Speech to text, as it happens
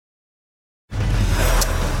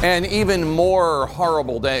An even more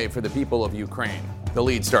horrible day for the people of Ukraine. The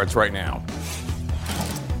lead starts right now.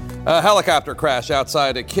 A helicopter crash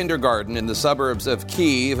outside a kindergarten in the suburbs of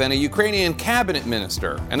Kyiv, and a Ukrainian cabinet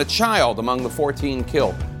minister and a child among the 14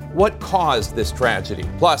 killed. What caused this tragedy?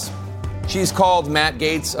 Plus, she's called Matt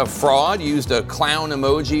Gaetz a fraud, used a clown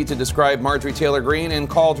emoji to describe Marjorie Taylor Greene, and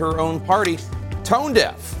called her own party tone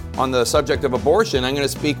deaf. On the subject of abortion, I'm going to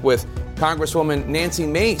speak with Congresswoman Nancy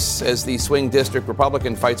Mace as the swing district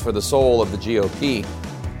Republican fights for the soul of the GOP.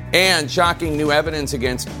 And shocking new evidence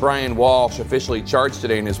against Brian Walsh, officially charged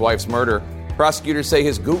today in his wife's murder. Prosecutors say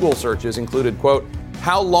his Google searches included, quote,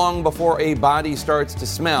 how long before a body starts to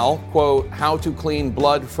smell, quote, how to clean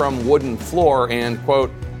blood from wooden floor, and,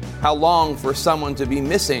 quote, how long for someone to be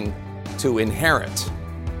missing to inherit.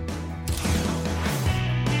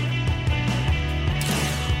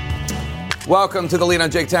 Welcome to The Lead. I'm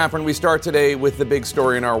Jake Tapper, and we start today with the big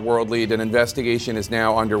story in our world lead. An investigation is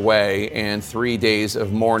now underway, and 3 days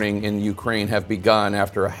of mourning in Ukraine have begun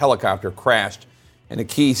after a helicopter crashed in a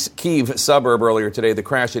Kyiv suburb earlier today. The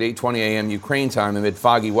crash at 8:20 a.m. Ukraine time amid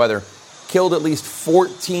foggy weather killed at least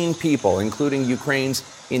 14 people, including Ukraine's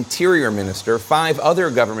interior minister, 5 other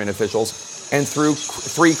government officials, and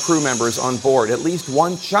 3 crew members on board. At least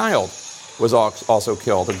one child was also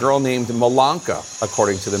killed, a girl named Malanka,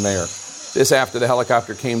 according to the mayor. This after the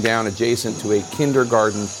helicopter came down adjacent to a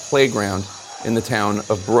kindergarten playground in the town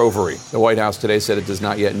of Brovary. The White House today said it does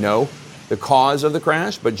not yet know the cause of the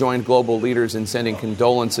crash, but joined global leaders in sending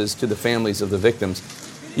condolences to the families of the victims.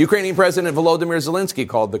 Ukrainian President Volodymyr Zelensky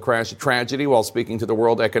called the crash a tragedy while speaking to the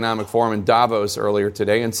World Economic Forum in Davos earlier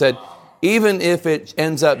today, and said even if it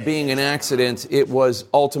ends up being an accident, it was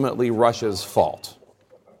ultimately Russia's fault.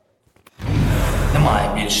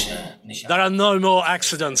 There are no more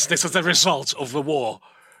accidents. This is the result of the war.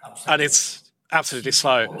 And it's absolutely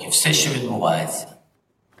so.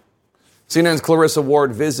 CNN's Clarissa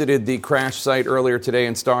Ward visited the crash site earlier today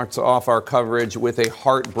and starts off our coverage with a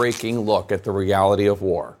heartbreaking look at the reality of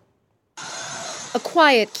war. A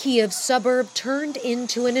quiet Kyiv suburb turned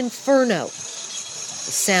into an inferno.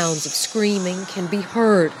 The sounds of screaming can be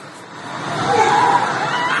heard.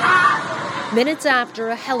 Minutes after,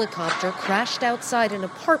 a helicopter crashed outside an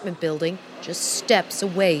apartment building just steps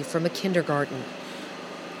away from a kindergarten.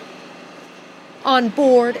 On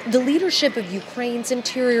board, the leadership of Ukraine's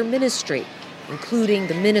Interior Ministry, including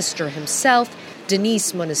the minister himself,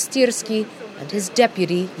 Denis Monastyrsky, and his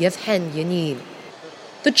deputy, Yevhen Yanin.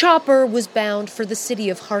 The chopper was bound for the city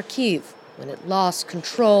of Kharkiv when it lost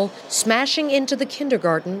control, smashing into the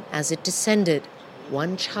kindergarten as it descended.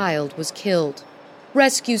 One child was killed.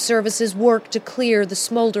 Rescue services worked to clear the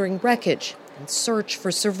smoldering wreckage and search for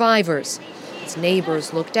survivors as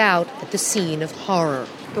neighbors looked out at the scene of horror.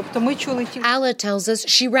 Alla tells us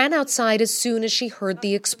she ran outside as soon as she heard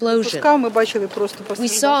the explosion. We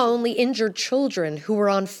saw only injured children who were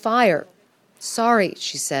on fire. Sorry,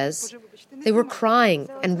 she says. They were crying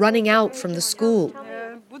and running out from the school.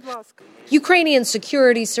 Ukrainian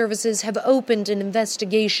security services have opened an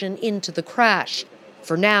investigation into the crash.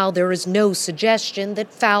 For now, there is no suggestion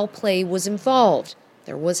that foul play was involved.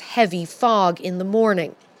 There was heavy fog in the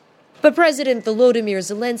morning. But President Volodymyr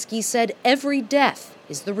Zelensky said every death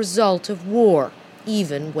is the result of war,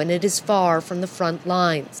 even when it is far from the front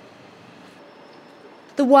lines.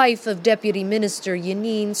 The wife of Deputy Minister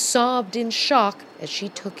Yanin sobbed in shock as she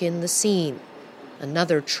took in the scene.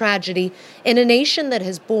 Another tragedy in a nation that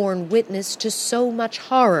has borne witness to so much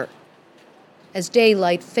horror. As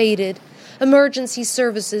daylight faded, emergency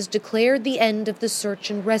services declared the end of the search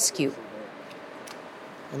and rescue,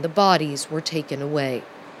 and the bodies were taken away.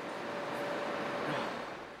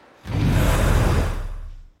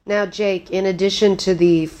 Now, Jake, in addition to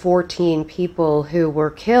the 14 people who were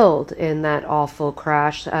killed in that awful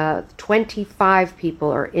crash, 25 people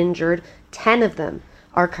are injured. 10 of them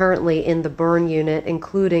are currently in the burn unit,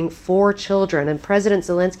 including 4 children. And President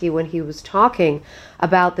Zelensky, when he was talking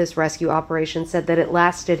about this rescue operation, said that it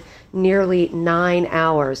lasted nearly 9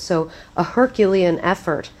 hours. So a Herculean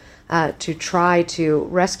effort to try to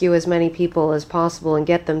rescue as many people as possible and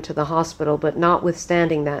get them to the hospital. But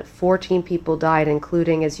notwithstanding that, 14 people died,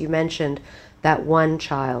 including, as you mentioned, that one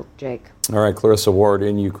child, Jake. All right, Clarissa Ward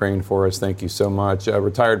in Ukraine for us. Thank you so much.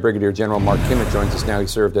 Retired Brigadier General Mark Kimmett joins us now. He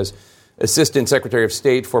served as Assistant Secretary of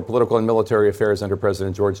State for Political and Military Affairs under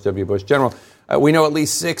President George W. Bush. General, we know at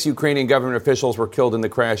least 6 Ukrainian government officials were killed in the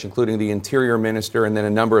crash, including the Interior Minister and then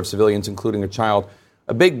a number of civilians, including a child.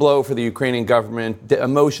 A big blow for the Ukrainian government,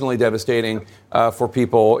 emotionally devastating for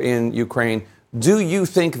people in Ukraine. Do you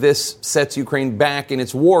think this sets Ukraine back in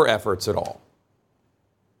its war efforts at all?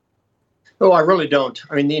 Oh, I really don't.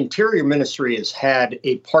 I mean, the Interior Ministry has had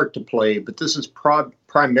a part to play, but this is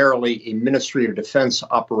primarily a Ministry of Defense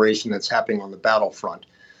operation that's happening on the battlefront.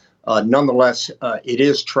 Nonetheless, it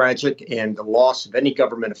is tragic, and the loss of any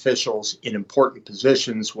government officials in important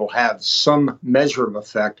positions will have some measure of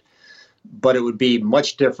effect, but it would be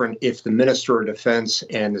much different if the Minister of Defense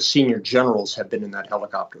and the senior generals had been in that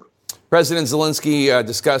helicopter. President Zelensky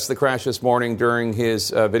discussed the crash this morning during his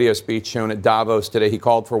video speech shown at Davos today. He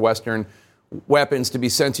called for Western weapons to be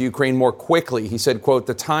sent to Ukraine more quickly. He said, quote,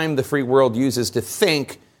 "The time the free world uses to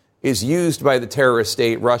think is used by the terrorist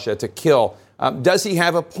state, Russia, to kill." Does he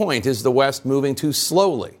have a point? Is the West moving too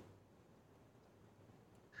slowly?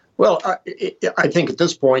 Well, I think at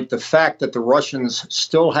this point, the fact that the Russians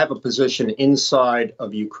still have a position inside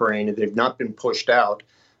of Ukraine, they've not been pushed out,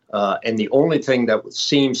 and the only thing that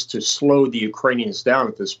seems to slow the Ukrainians down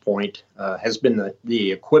at this point has been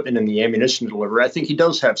the equipment and the ammunition delivery. I think he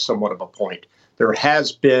does have somewhat of a point. There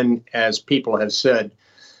has been, as people have said,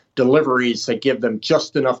 deliveries that give them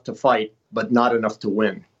just enough to fight, but not enough to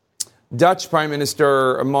win. Dutch Prime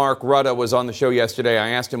Minister Mark Rutte was on the show yesterday. I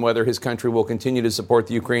asked him whether his country will continue to support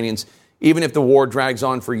the Ukrainians, even if the war drags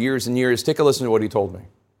on for years and years. Take a listen to what he told me.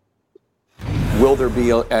 Will there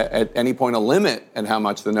be, at any point, a limit at how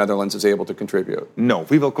much the Netherlands is able to contribute? No,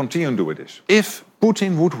 we will continue doing this. If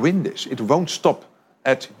Putin would win this, it won't stop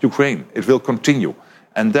at Ukraine. It will continue.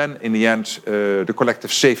 And then, in the end, the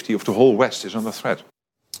collective safety of the whole West is under threat.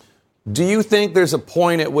 Do you think there's a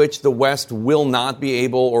point at which the West will not be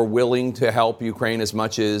able or willing to help Ukraine as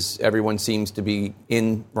much as everyone seems to be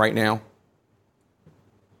in right now?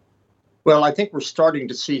 Well, I think we're starting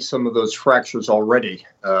to see some of those fractures already.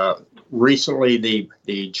 Recently,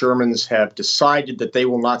 the Germans have decided that they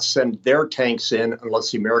will not send their tanks in unless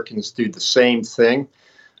the Americans do the same thing.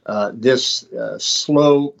 This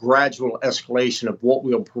slow, gradual escalation of what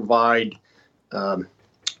we'll provide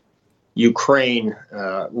Ukraine,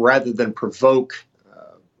 rather than provoke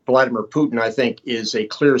Vladimir Putin, I think is a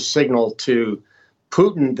clear signal to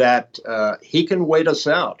Putin that he can wait us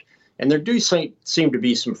out. And there do seem to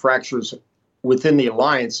be some fractures within the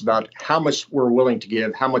alliance about how much we're willing to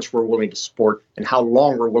give, how much we're willing to support, and how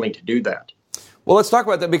long we're willing to do that. Well, let's talk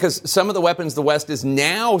about that, because some of the weapons the West is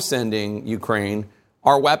now sending Ukraine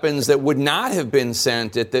are weapons that would not have been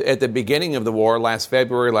sent at the beginning of the war last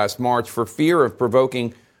February, last March, for fear of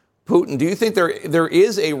provoking Putin. Do you think there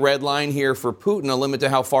is a red line here for Putin, a limit to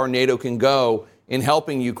how far NATO can go in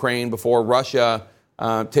helping Ukraine before Russia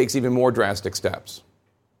takes even more drastic steps?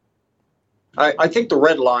 I think the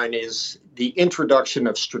red line is the introduction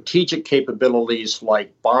of strategic capabilities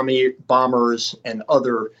like bombers and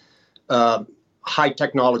other high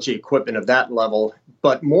technology equipment of that level.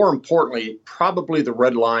 But more importantly, probably the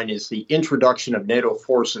red line is the introduction of NATO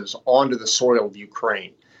forces onto the soil of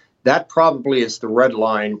Ukraine. That probably is the red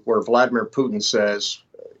line where Vladimir Putin says,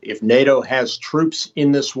 if NATO has troops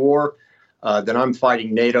in this war, then I'm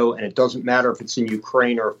fighting NATO, and it doesn't matter if it's in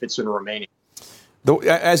Ukraine or if it's in Romania.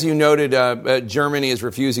 As you noted, Germany is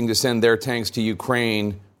refusing to send their tanks to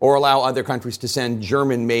Ukraine or allow other countries to send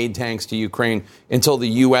German-made tanks to Ukraine until the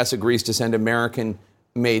U.S. agrees to send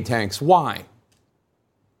American-made tanks. Why?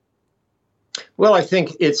 Well, I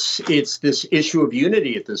think it's this issue of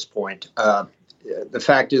unity at this point. The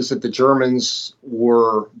fact is that the Germans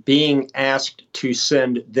were being asked to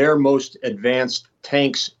send their most advanced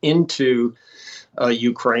tanks into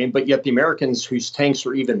Ukraine, but yet the Americans, whose tanks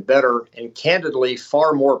are even better and candidly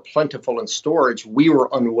far more plentiful in storage, we were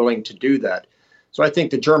unwilling to do that. So I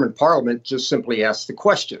think the German parliament just simply asked the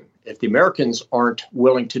question, if the Americans aren't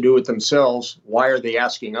willing to do it themselves, why are they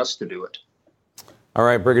asking us to do it? All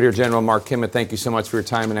right, Brigadier General Mark Kimmitt, thank you so much for your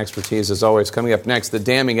time and expertise, as always. Coming up next, the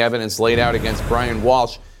damning evidence laid out against Brian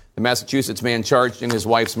Walsh, the Massachusetts man charged in his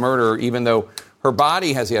wife's murder, even though her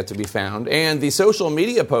body has yet to be found, and the social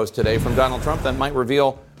media post today from Donald Trump that might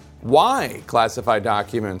reveal why classified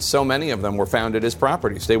documents, so many of them, were found at his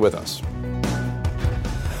property. Stay with us.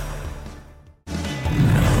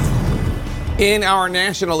 In our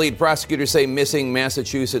national lead, prosecutors say missing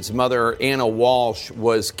Massachusetts mother Anna Walsh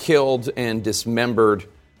was killed and dismembered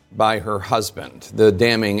by her husband. The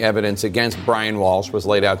damning evidence against Brian Walsh was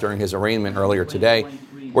laid out during his arraignment earlier today,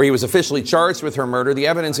 where he was officially charged with her murder. The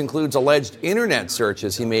evidence includes alleged internet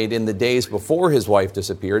searches he made in the days before his wife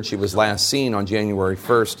disappeared. She was last seen on January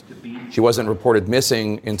 1st. She wasn't reported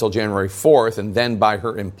missing until January 4th, and then by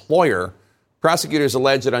her employer. Prosecutors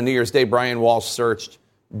allege that on New Year's Day, Brian Walsh searched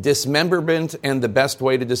dismemberment and the best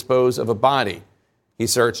way to dispose of a body. He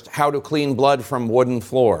searched how to clean blood from wooden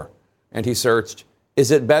floor. And he searched,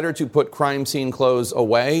 is it better to put crime scene clothes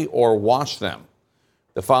away or wash them?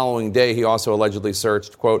 The following day, he also allegedly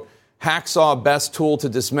searched, quote, Hacksaw best tool to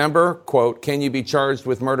dismember? Quote, can you be charged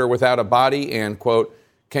with murder without a body? And, quote,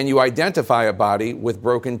 can you identify a body with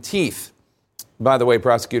broken teeth? By the way,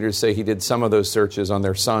 prosecutors say he did some of those searches on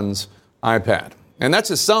their son's iPad. And that's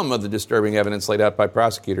just some of the disturbing evidence laid out by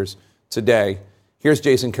prosecutors today. Here's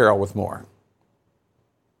Jason Carroll with more.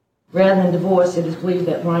 Rather than divorce, it is believed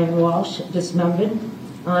that Brian Walsh dismembered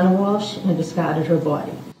Anna Walsh and discarded her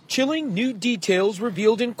body. Chilling new details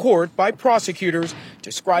revealed in court by prosecutors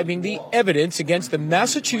describing the evidence against the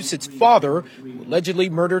Massachusetts father who allegedly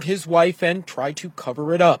murdered his wife and tried to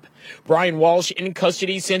cover it up. Brian Walsh in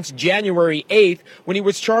custody since January 8th when he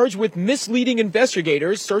was charged with misleading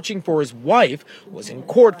investigators searching for his wife, was in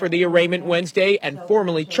court for the arraignment Wednesday and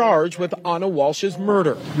formally charged with Anna Walsh's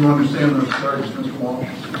murder. You understand those charges, Mr.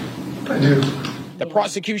 Walsh? I do. The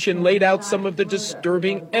prosecution laid out some of the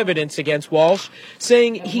disturbing evidence against Walsh,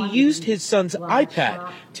 saying he used his son's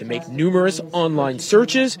iPad to make numerous online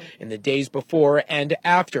searches in the days before and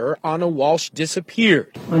after Anna Walsh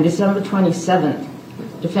disappeared. On December 27th,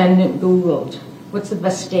 defendant Googled, what's the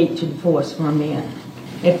best state to divorce for a man?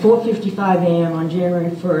 At 4:55 a.m. on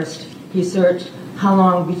January 1st, he searched how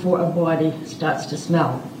long before a body starts to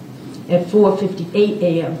smell. At 4:58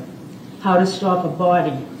 a.m., how to stop a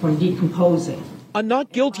body from decomposing. A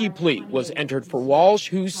not guilty plea was entered for Walsh,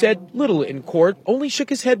 who said little in court, only shook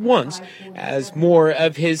his head once as more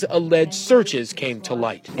of his alleged searches came to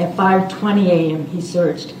light. At 5:20 a.m., he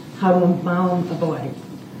searched how to embalm a body.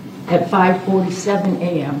 At 5:47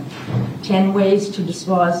 a.m., 10 ways to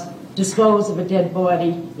dispose of a dead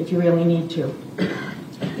body if you really need to.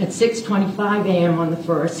 At 6:25 a.m. on the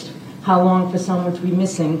 1st, how long for someone to be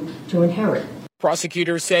missing to inherit.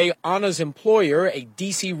 Prosecutors say Anna's employer, a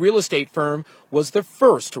D.C. real estate firm, was the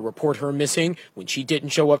first to report her missing when she didn't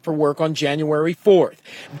show up for work on January 4th.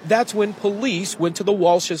 That's when police went to the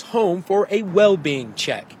Walsh's home for a well-being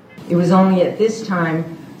check. It was only at this time,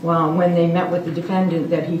 when they met with the defendant,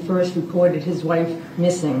 that he first reported his wife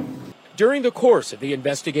missing. During the course of the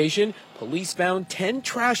investigation, police found 10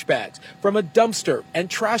 trash bags from a dumpster and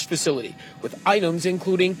trash facility with items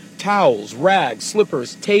including towels, rags,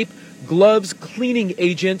 slippers, tape, gloves, cleaning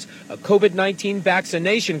agents, a COVID-19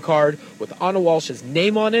 vaccination card with Anna Walsh's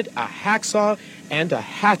name on it, a hacksaw, and a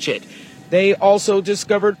hatchet. They also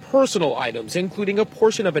discovered personal items, including a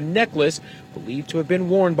portion of a necklace believed to have been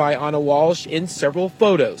worn by Anna Walsh in several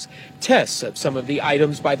photos. Tests of some of the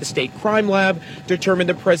items by the state crime lab determined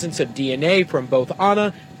the presence of DNA from both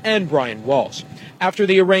Anna and Brian Walsh. After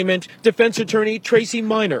the arraignment, defense attorney Tracy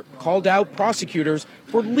Minor called out prosecutors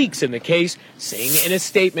for leaks in the case, saying in a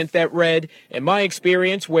statement that read, "In my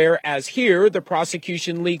experience, whereas here the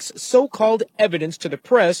prosecution leaks so-called evidence to the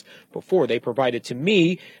press before they provide it to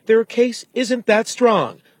me, their case isn't that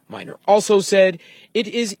strong." Minor also said, "It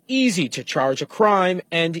is easy to charge a crime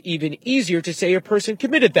and even easier to say a person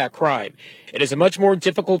committed that crime. It is a much more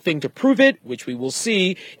difficult thing to prove it, which we will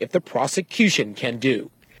see if the prosecution can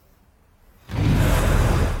do."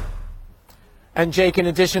 And Jake, in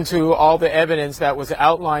addition to all the evidence that was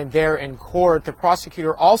outlined there in court, the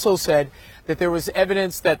prosecutor also said that there was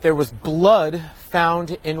evidence that there was blood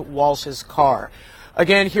found in Walsh's car.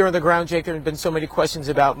 Again, here on the ground, Jake, there have been so many questions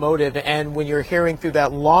about motive, and when you're hearing through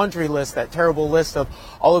that laundry list, that terrible list of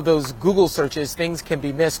all of those Google searches, things can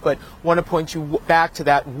be missed, but want to point you back to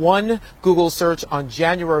that one Google search on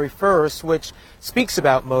January 1st, which speaks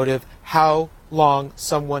about motive, how long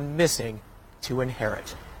someone missing to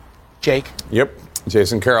inherit. Jake? Yep.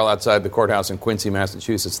 Jason Carroll outside the courthouse in Quincy,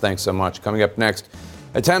 Massachusetts. Thanks so much. Coming up next,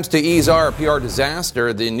 attempts to ease our PR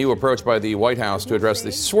disaster, the new approach by the White House to address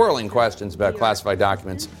the swirling questions about classified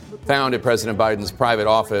documents found at President Biden's private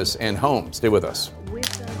office and home. Stay with us.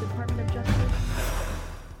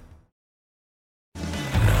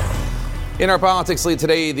 In our politics lead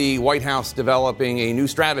today, the White House developing a new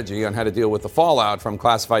strategy on how to deal with the fallout from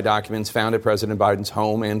classified documents found at President Biden's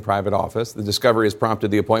home and private office. The discovery has prompted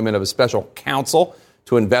the appointment of a special counsel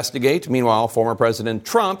to investigate. Meanwhile, former President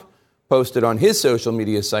Trump posted on his social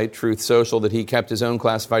media site, Truth Social, that he kept his own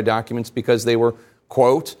classified documents because they were,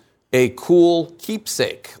 quote, a cool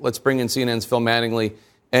keepsake. Let's bring in CNN's Phil Mattingly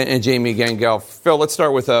and Jamie Gangel. Phil, let's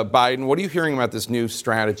start with Biden. What are you hearing about this new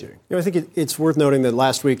strategy? I think it's worth noting that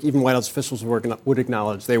last week, even White House officials would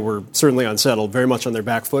acknowledge they were certainly unsettled, very much on their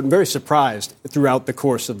back foot, and very surprised throughout the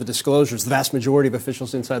course of the disclosures. The vast majority of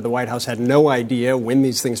officials inside the White House had no idea when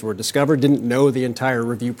these things were discovered, didn't know the entire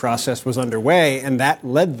review process was underway, and that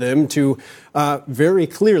led them to very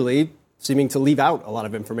clearly seeming to leave out a lot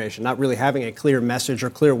of information, not really having a clear message or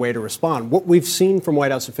clear way to respond. What we've seen from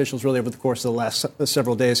White House officials really over the course of the last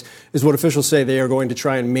several days is what officials say they are going to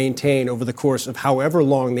try and maintain over the course of however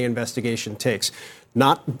long the investigation takes.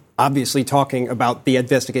 not obviously talking about the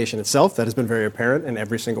investigation itself. That has been very apparent in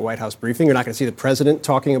every single White House briefing. You're not going to see the president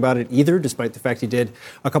talking about it either, despite the fact he did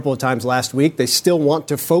a couple of times last week. They still want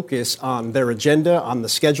to focus on their agenda, on the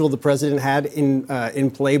schedule the president had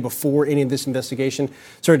in play before any of this investigation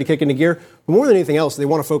started to kick into gear. But more than anything else, they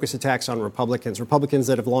want to focus attacks on Republicans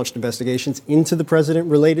that have launched investigations into the president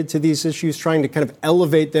related to these issues, trying to kind of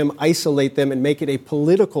elevate them, isolate them, and make it a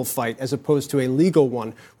political fight as opposed to a legal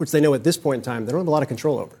one, which they know at this point in time they don't have a lot of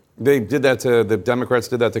control over. They did that to the Democrats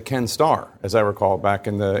did that to Ken Starr, as I recall, back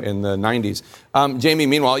in the 90s. Jamie,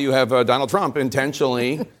 meanwhile, you have Donald Trump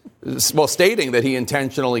intentionally, stating that he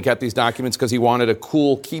intentionally kept these documents because he wanted a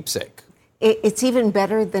cool keepsake. It's even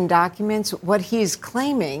better than documents. What he's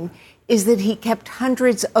claiming is that he kept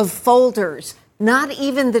hundreds of folders, not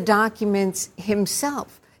even the documents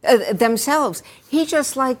themselves. He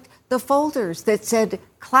just liked the folders that said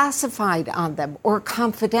classified on them or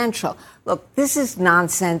confidential. Look, this is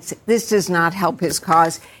nonsense. This does not help his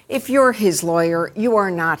cause. If you're his lawyer, you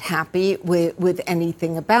are not happy with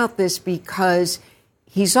anything about this, because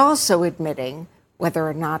he's also admitting, whether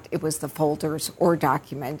or not it was the folders or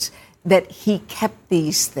documents, that he kept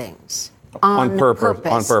these things on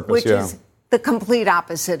purpose, which is the complete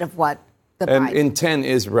opposite of what and intent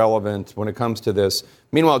is relevant when it comes to this.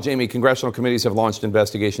 Meanwhile, Jamie, congressional committees have launched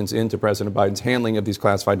investigations into President Biden's handling of these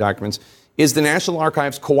classified documents. Is the National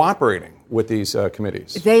Archives cooperating with these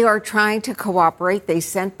committees? They are trying to cooperate. They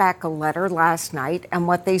sent back a letter last night, and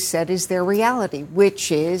what they said is their reality,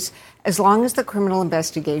 which is as long as the criminal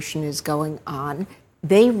investigation is going on,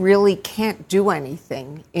 they really can't do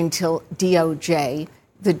anything until DOJ,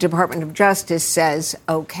 the Department of Justice, says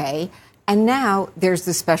okay. And now there's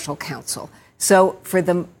the special counsel. So for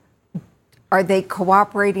them, are they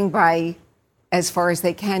cooperating by as far as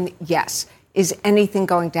they can? Yes. Is anything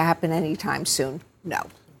going to happen anytime soon? No.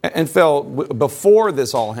 And Phil, before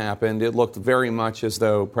this all happened, it looked very much as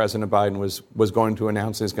though President Biden was going to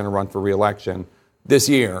announce he's going to run for re-election this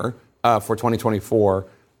year for 2024.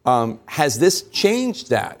 Has this changed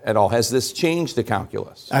that at all? Has this changed the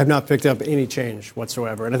calculus? I have not picked up any change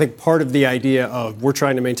whatsoever. And I think part of the idea of we're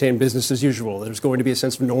trying to maintain business as usual, there's going to be a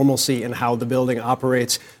sense of normalcy in how the building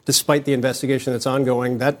operates despite the investigation that's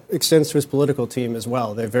ongoing, that extends to his political team as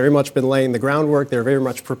well. They've very much been laying the groundwork. They're very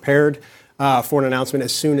much prepared for an announcement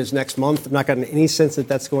as soon as next month. I've not gotten any sense that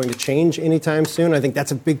that's going to change anytime soon. I think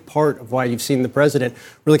that's a big part of why you've seen the president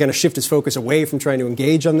really kind of shift his focus away from trying to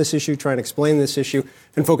engage on this issue, trying to explain this issue,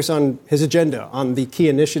 and focus on his agenda, on the key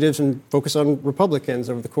initiatives, and focus on Republicans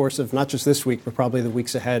over the course of not just this week, but probably the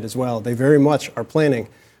weeks ahead as well. They very much are planning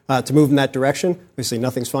to move in that direction. Obviously,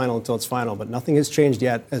 nothing's final until it's final, but nothing has changed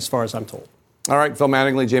yet as far as I'm told. All right, Phil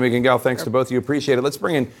Mattingly, Jamie Gingell, thanks to both of you. Appreciate it. Let's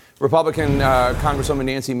bring in Republican Congresswoman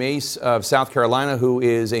Nancy Mace of South Carolina, who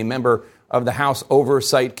is a member of the House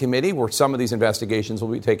Oversight Committee, where some of these investigations will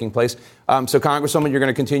be taking place. So, Congresswoman, you're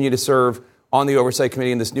going to continue to serve on the Oversight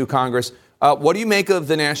Committee in this new Congress. What do you make of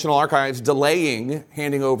the National Archives delaying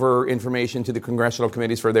handing over information to the congressional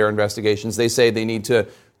committees for their investigations? They say they need to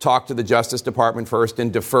talk to the Justice Department first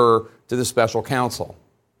and defer to the special counsel.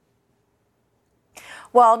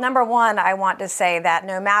 Well, number one, I want to say that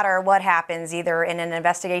no matter what happens, either in an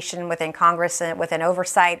investigation within Congress and within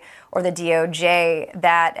oversight or the DOJ,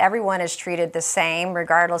 that everyone is treated the same,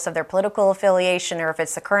 regardless of their political affiliation or if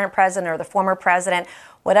it's the current president or the former president.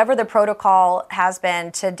 Whatever the protocol has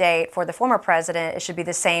been to date for the former president, it should be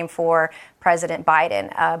the same for President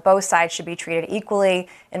Biden. Both sides should be treated equally.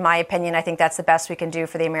 In my opinion, I think that's the best we can do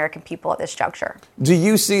for the American people at this juncture. Do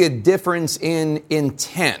you see a difference in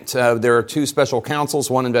intent? There are two special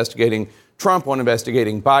counsels, one investigating Trump, one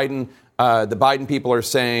investigating Biden. The Biden people are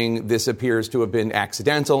saying this appears to have been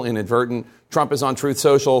accidental, inadvertent. Trump is on Truth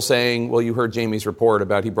Social saying, well, you heard Jamie's report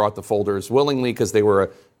about he brought the folders willingly because they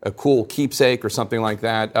were a cool keepsake or something like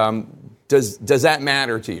that. Does that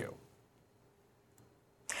matter to you?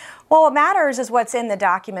 Well, what matters is what's in the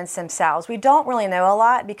documents themselves. We don't really know a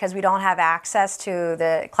lot because we don't have access to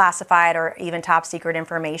the classified or even top secret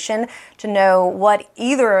information to know what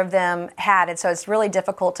either of them had. And so it's really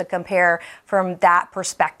difficult to compare from that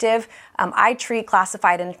perspective. I treat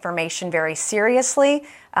classified information very seriously,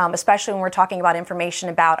 especially when we're talking about information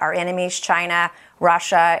about our enemies, China,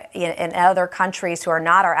 Russia, and other countries who are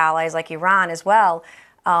not our allies like Iran as well.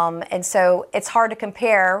 And so it's hard to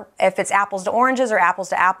compare if it's apples to oranges or apples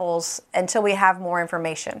to apples until we have more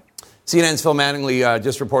information. CNN's Phil Mattingly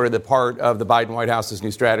just reported that part of the Biden White House's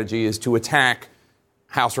new strategy is to attack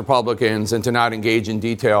House Republicans and to not engage in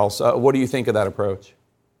details. What do you think of that approach?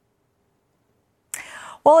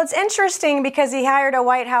 Well, it's interesting because he hired a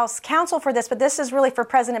White House counsel for this, but this is really for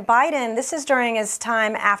President Biden. This is during his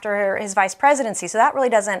time after his vice presidency. So that really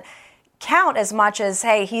doesn't count as much as,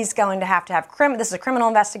 hey, he's going to have this is a criminal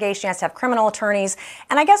investigation, he has to have criminal attorneys.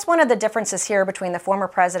 And I guess one of the differences here between the former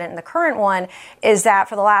president and the current one is that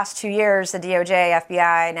for the last 2 years, the DOJ,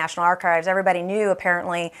 FBI, National Archives, everybody knew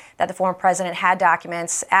apparently that the former president had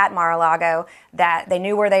documents at Mar-a-Lago, that they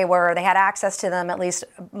knew where they were, they had access to them, at least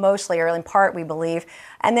mostly or in part, we believe.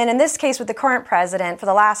 And then in this case with the current president, for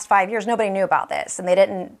the last 5 years, nobody knew about this. And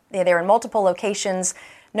they were in multiple locations.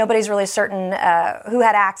 Nobody's really certain who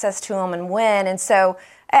had access to them and when. And so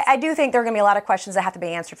I do think there are going to be a lot of questions that have to be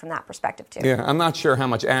answered from that perspective, too. Yeah, I'm not sure how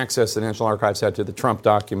much access the National Archives had to the Trump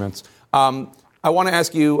documents. I want to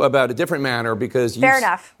ask you about a different matter because Fair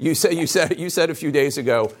enough. You said a few days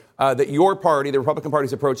ago that your party, the Republican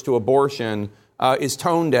Party's approach to abortion, is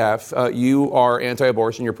tone deaf. You are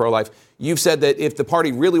anti-abortion. You're pro-life. You've said that if the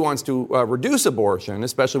party really wants to reduce abortion,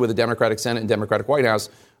 especially with a Democratic Senate and Democratic White House,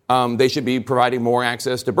 they should be providing more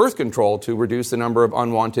access to birth control to reduce the number of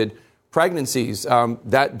unwanted pregnancies.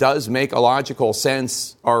 That does make a logical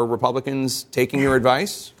sense. Are Republicans taking your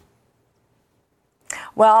advice?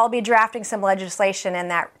 Well, I'll be drafting some legislation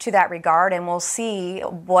to that regard, and we'll see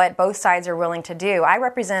what both sides are willing to do. I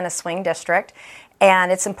represent a swing district,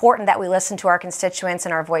 and it's important that we listen to our constituents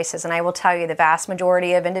and our voices. And I will tell you, the vast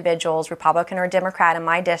majority of individuals, Republican or Democrat in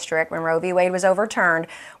my district, when Roe v. Wade was overturned,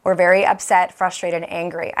 were very upset, frustrated, and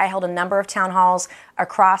angry. I held a number of town halls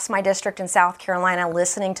across my district in South Carolina,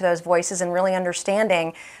 listening to those voices and really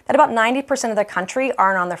understanding that about 90% of the country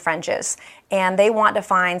aren't on the fringes. And they want to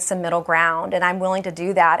find some middle ground, and I'm willing to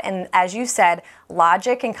do that. And as you said,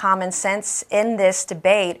 logic and common sense in this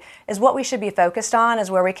debate is what we should be focused on,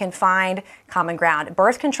 is where we can find common ground.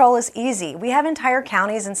 Birth control is easy. We have entire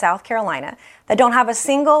counties in South Carolina that don't have a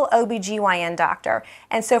single OBGYN doctor.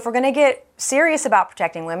 And so if we're going to get serious about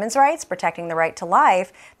protecting women's rights, protecting the right to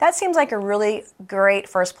life, that seems like a really great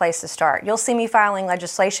first place to start. You'll see me filing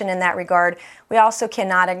legislation in that regard. We also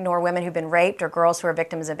cannot ignore women who've been raped or girls who are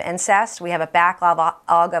victims of incest. We have a backlog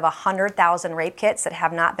of 100,000 rape kits that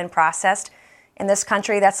have not been processed in this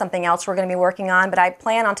country. That's something else we're going to be working on. But I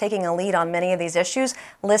plan on taking a lead on many of these issues,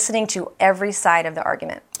 listening to every side of the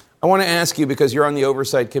argument. I want to ask you, because you're on the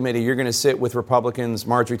Oversight Committee, you're going to sit with Republicans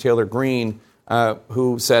Marjorie Taylor Greene,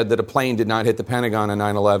 who said that a plane did not hit the Pentagon on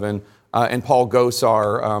 9/11, and Paul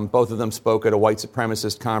Gosar. Both of them spoke at a white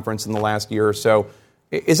supremacist conference in the last year or so.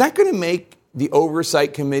 Is that going to make the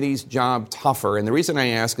Oversight Committee's job tougher? And the reason I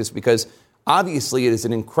ask is because obviously it is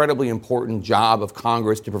an incredibly important job of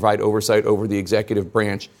Congress to provide oversight over the executive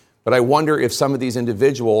branch. But I wonder if some of these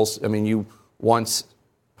individuals, I mean, you once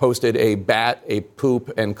posted a bat, a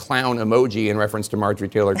poop, and clown emoji in reference to Marjorie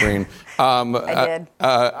Taylor Greene. I did.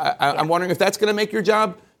 I'm wondering if that's going to make your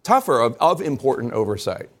job tougher of important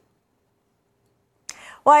oversight.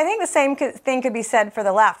 Well, I think the same thing could be said for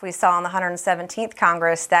the left. We saw in the 117th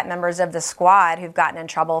Congress that members of the squad who've gotten in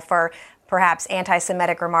trouble for perhaps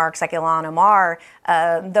anti-Semitic remarks like Ilhan Omar,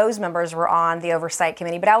 those members were on the Oversight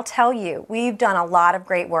Committee. But I'll tell you, we've done a lot of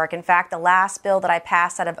great work. In fact, the last bill that I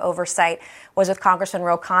passed out of Oversight was with Congressman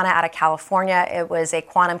Ro Khanna out of California. It was a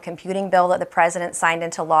quantum computing bill that the president signed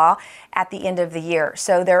into law at the end of the year.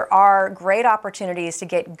 So there are great opportunities to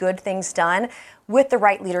get good things done with the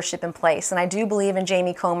right leadership in place. And I do believe in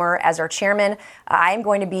Jamie Comer as our chairman. I am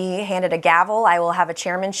going to be handed a gavel. I will have a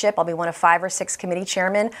chairmanship. I'll be one of 5 or 6 committee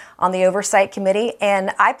chairmen on the Oversight Committee.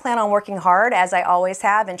 And I plan on working hard, as I always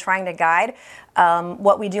have, and trying to guide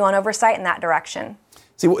what we do on oversight in that direction.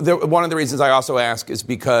 See, one of the reasons I also ask is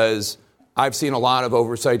because I've seen a lot of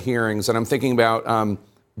oversight hearings, and I'm thinking about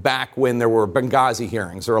back when there were Benghazi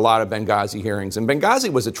hearings. There were a lot of Benghazi hearings. And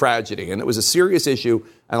Benghazi was a tragedy, and it was a serious issue,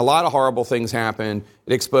 and a lot of horrible things happened.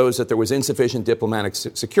 It exposed that there was insufficient diplomatic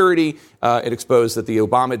security. It exposed that the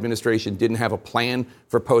Obama administration didn't have a plan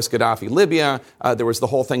for post-Gaddafi Libya. There was the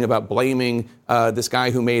whole thing about blaming this guy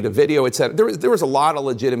who made a video, et cetera. There was a lot of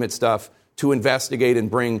legitimate stuff to investigate and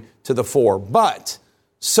bring to the fore. But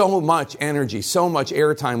so much energy, so much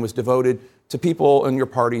airtime was devoted to people in your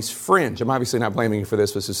party's fringe. I'm obviously not blaming you for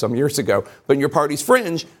this. This is some years ago. But in your party's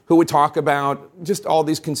fringe, who would talk about just all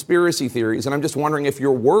these conspiracy theories. And I'm just wondering if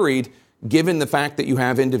you're worried, given the fact that you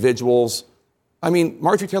have individuals. I mean,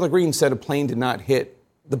 Marjorie Taylor Greene said a plane did not hit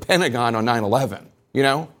the Pentagon on 9/11, you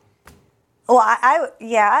know? Well,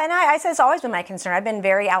 I said it's always been my concern. I've been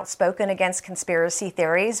very outspoken against conspiracy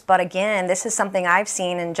theories, but again, this is something I've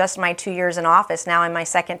seen in just my 2 years in office, now in my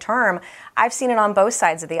second term. I've seen it on both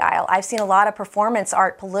sides of the aisle. I've seen a lot of performance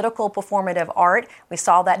art, political performative art. We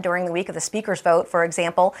saw that during the week of the speaker's vote, for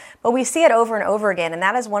example, but we see it over and over again, and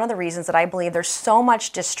that is one of the reasons that I believe there's so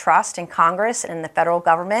much distrust in Congress and in the federal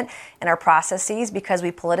government and our processes, because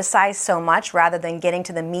we politicize so much rather than getting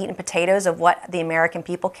to the meat and potatoes of what the American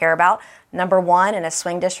people care about. Number one, in a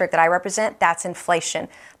swing district that I represent, that's inflation.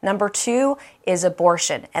 Number two is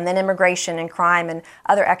abortion, and then immigration and crime and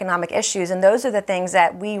other economic issues. And those are the things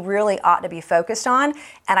that we really ought to be focused on.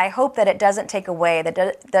 And I hope that it doesn't take away,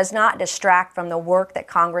 that does not distract from the work that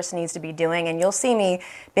Congress needs to be doing. And you'll see me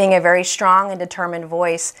being a very strong and determined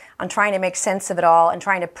voice on trying to make sense of it all and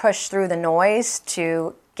trying to push through the noise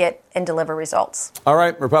to get and deliver results. All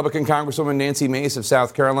right, Republican Congresswoman Nancy Mace of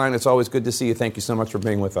South Carolina, it's always good to see you. Thank you so much for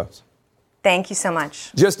being with us. Thank you so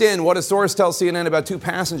much. Just in, what a source tells CNN about two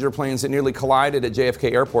passenger planes that nearly collided at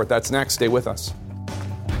JFK Airport. That's next. Stay with us.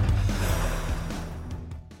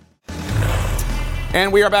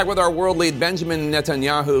 And we are back with our world lead. Benjamin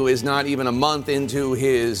Netanyahu is not even a month into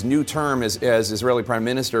his new term as Israeli prime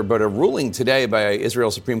minister, but a ruling today by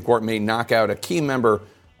Israel's Supreme Court may knock out a key member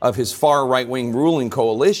of his far right-wing ruling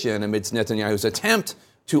coalition amidst Netanyahu's attempt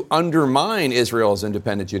to undermine Israel's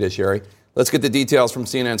independent judiciary. Let's get the details from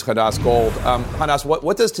CNN's Hadas Gold. Hadas,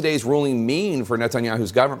 what does today's ruling mean for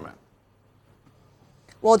Netanyahu's government?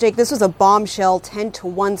 Well, Jake, this was a bombshell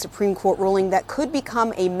 10-1 Supreme Court ruling that could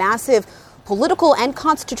become a massive political and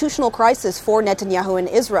constitutional crisis for Netanyahu and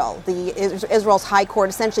Israel. Israel's High Court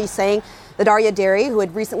essentially saying that Aryeh Deri, who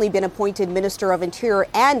had recently been appointed Minister of Interior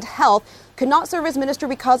and Health, could not serve as minister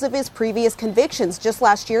because of his previous convictions. Just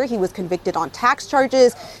last year, he was convicted on tax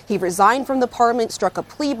charges. He resigned from the parliament, struck a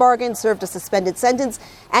plea bargain, served a suspended sentence,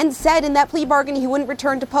 and said in that plea bargain he wouldn't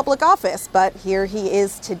return to public office. But here he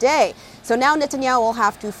is today. So now Netanyahu will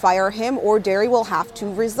have to fire him or Deri will have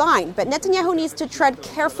to resign. But Netanyahu needs to tread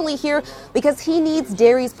carefully here because he needs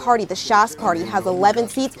Deri's party. The Shas party has 11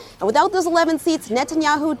 seats. And without those 11 seats,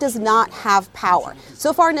 Netanyahu does not have power.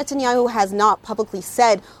 So far, Netanyahu has not publicly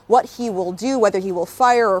said what he will do, whether he will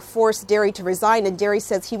fire or force Deri to resign. And Deri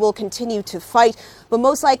says he will continue to fight. But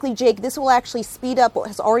most likely, Jake, this will actually speed up what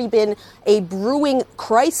has already been a brewing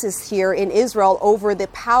crisis here in Israel over the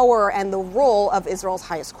power and the role of Israel's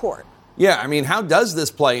highest court. Yeah, I mean, how does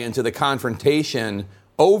this play into the confrontation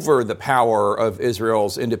over the power of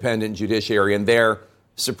Israel's independent judiciary and their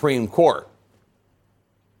Supreme Court?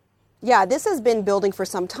 Yeah, this has been building for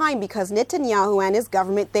some time because Netanyahu and his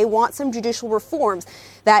government, they want some judicial reforms.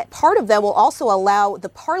 That part of them will also allow the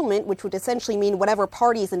parliament, which would essentially mean whatever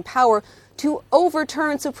party is in power, to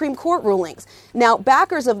overturn Supreme Court rulings. Now,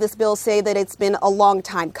 backers of this bill say that it's been a long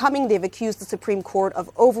time coming. They've accused the Supreme Court of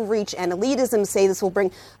overreach and elitism, say this will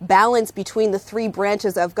bring balance between the three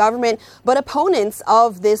branches of government. But opponents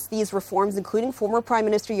of these reforms, including former Prime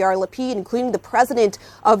Minister Yair Lapid, including the president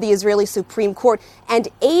of the Israeli Supreme Court, and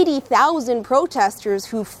 80,000 protesters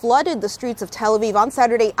who flooded the streets of Tel Aviv on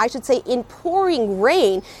Saturday, I should say in pouring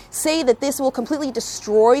rain, say that this will completely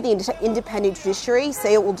destroy the independent judiciary,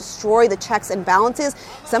 say it will destroy the checks and balances.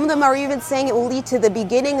 Some of them are even saying it will lead to the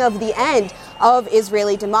beginning of the end of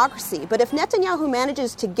Israeli democracy. But if Netanyahu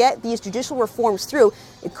manages to get these judicial reforms through,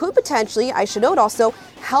 it could potentially, I should note also,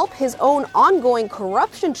 help his own ongoing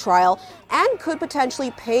corruption trial and could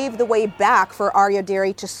potentially pave the way back for Aryeh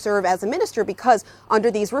Deri to serve as a minister, because under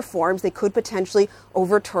these reforms, they could potentially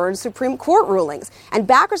overturn Supreme Court rulings. And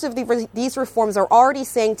backers of these reforms are already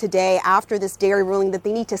saying today, after this Deri ruling, that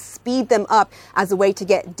they need to speed them up as a way to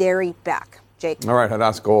get Deri back. Jake. All right,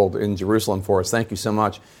 Hadas Gold in Jerusalem for us. Thank you so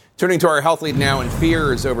much. Turning to our health lead now, and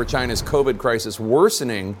fears over China's COVID crisis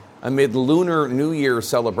worsening amid Lunar New Year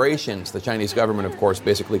celebrations. The Chinese government, of course,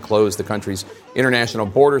 basically closed the country's international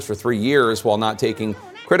borders for 3 years while not taking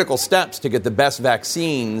critical steps to get the best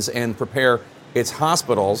vaccines and prepare its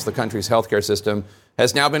hospitals. The country's healthcare system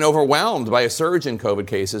has now been overwhelmed by a surge in COVID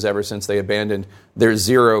cases ever since they abandoned their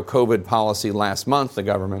zero COVID policy last month, the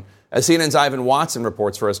government. As CNN's Ivan Watson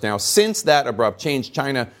reports for us now, since that abrupt change,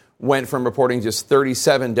 China went from reporting just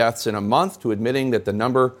 37 deaths in a month to admitting that the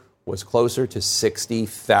number was closer to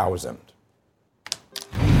 60,000.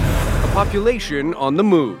 A population on the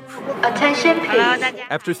move. Attention, please.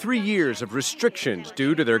 After 3 years of restrictions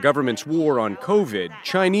due to their government's war on COVID,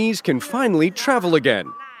 Chinese can finally travel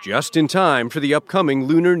again, just in time for the upcoming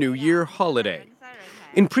Lunar New Year holiday.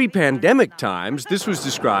 In pre-pandemic times, this was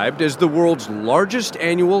described as the world's largest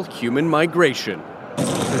annual human migration.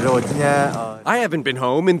 I haven't been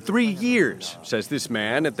home in 3 years, says this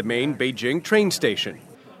man at the main Beijing train station.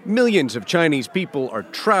 Millions of Chinese people are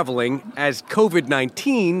traveling as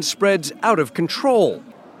COVID-19 spreads out of control.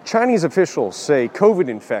 Chinese officials say COVID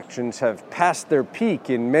infections have passed their peak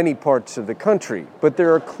in many parts of the country, but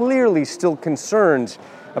there are clearly still concerns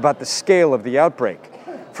about the scale of the outbreak.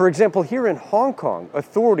 For example, here in Hong Kong,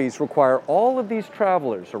 authorities require all of these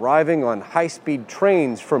travelers arriving on high-speed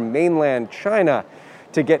trains from mainland China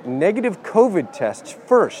to get negative COVID tests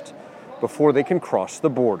first before they can cross the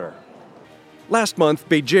border. Last month,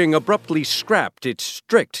 Beijing abruptly scrapped its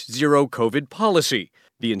strict zero-COVID policy,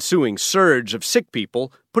 the ensuing surge of sick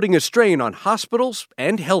people putting a strain on hospitals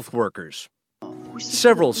and health workers.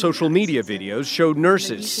 Several social media videos showed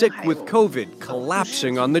nurses sick with COVID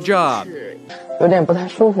collapsing on the job.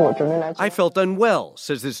 I felt unwell,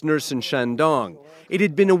 says this nurse in Shandong. It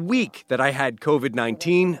had been a week that I had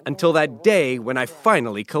COVID-19 until that day when I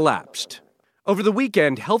finally collapsed. Over the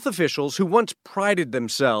weekend, health officials who once prided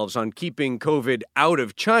themselves on keeping COVID out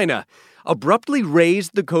of China abruptly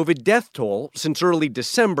raised the COVID death toll since early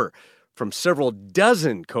December from several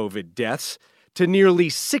dozen COVID deaths to nearly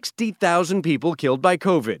 60,000 people killed by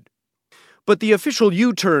COVID. But the official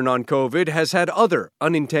U-turn on COVID has had other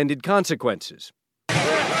unintended consequences.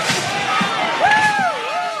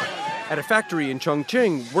 At a factory in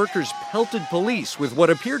Chongqing, workers pelted police with what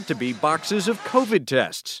appeared to be boxes of COVID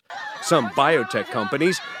tests. Some biotech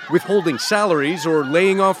companies withholding salaries or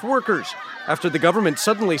laying off workers after the government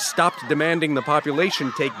suddenly stopped demanding the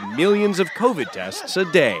population take millions of COVID tests a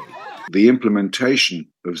day. The implementation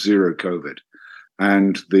of zero COVID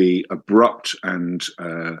and the abrupt and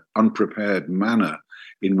unprepared manner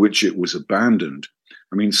in which it was abandoned,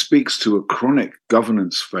 speaks to a chronic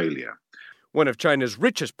governance failure. One of China's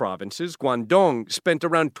richest provinces, Guangdong, spent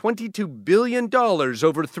around $22 billion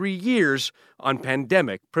over 3 years on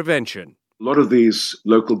pandemic prevention. A lot of these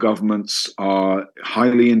local governments are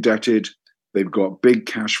highly indebted. They've got big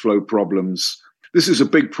cash flow problems. This is a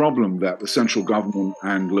big problem that the central government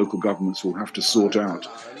and local governments will have to sort out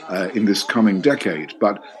in this coming decade.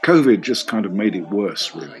 But COVID just kind of made it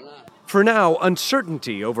worse, really. For now,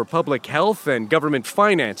 uncertainty over public health and government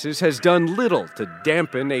finances has done little to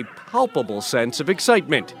dampen a palpable sense of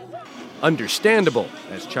excitement. Understandable,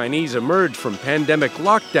 as Chinese emerge from pandemic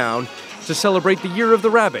lockdown to celebrate the Year of the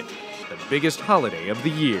Rabbit, the biggest holiday of the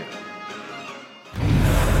year.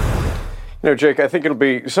 Jake, I think it'll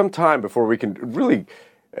be some time before we can really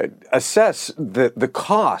assess the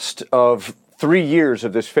cost of 3 years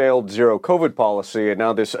of this failed zero COVID policy and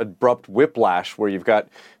now this abrupt whiplash where you've got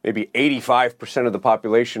maybe 85% of the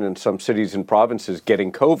population in some cities and provinces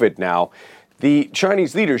getting COVID now. The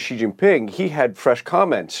Chinese leader, Xi Jinping, he had fresh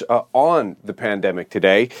comments on the pandemic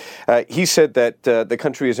today. He said that the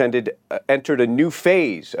country has entered a new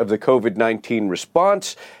phase of the COVID-19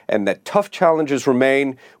 response and that tough challenges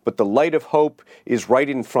remain, but the light of hope is right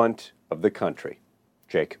in front of the country.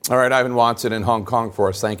 Jake. All right, Ivan Watson in Hong Kong for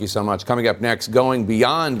us. Thank you so much. Coming up next, going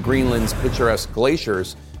beyond Greenland's picturesque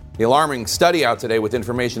glaciers, the alarming study out today with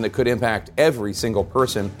information that could impact every single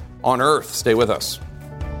person on Earth. Stay with us.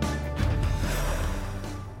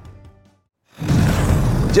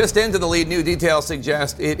 Just into the lead, new details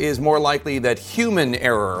suggest it is more likely that human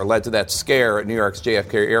error led to that scare at New York's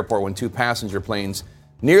JFK Airport when two passenger planes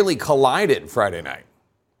nearly collided Friday night.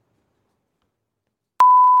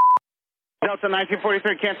 Delta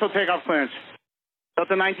 1943, cancel takeoff clearance.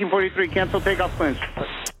 Delta 1943, cancel takeoff clearance.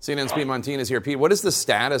 CNN's Pete Martinez here. Pete, what is the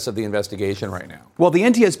status of the investigation right now? Well, the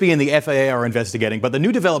NTSB and the FAA are investigating, but the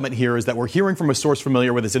new development here is that we're hearing from a source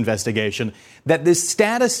familiar with this investigation that this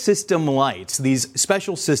status system lights, these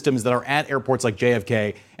special systems that are at airports like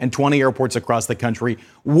JFK and 20 airports across the country,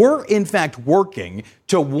 were in fact working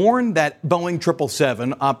to warn that Boeing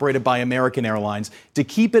 777, operated by American Airlines, to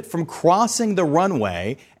keep it from crossing the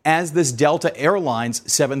runway as this Delta Airlines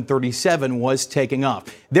 737 was taking off.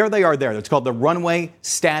 There they are there. It's called the Runway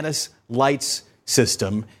Status Lights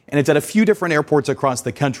System, and it's at a few different airports across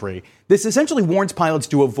the country. This essentially warns pilots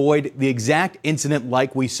to avoid the exact incident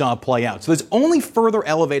like we saw play out. So this only further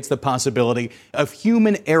elevates the possibility of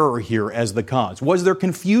human error here as the cause. Was there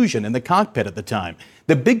confusion in the cockpit at the time?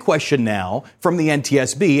 The big question now from the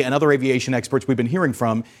NTSB and other aviation experts we've been hearing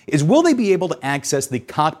from is, will they be able to access the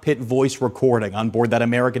cockpit voice recording on board that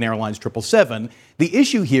American Airlines 777? The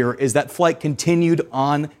issue here is that flight continued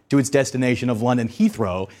on to its destination of London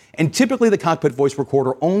Heathrow, and typically the cockpit voice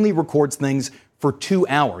recorder only records things for 2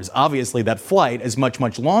 hours. Obviously, that flight is much,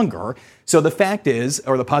 much longer. So the fact is,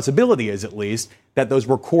 or the possibility is at least, that those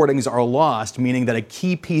recordings are lost, meaning that a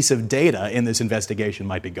key piece of data in this investigation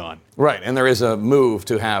might be gone. Right, and there is a move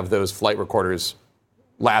to have those flight recorders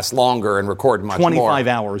last longer and record much 25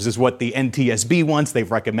 more. hours is what the NTSB wants. They've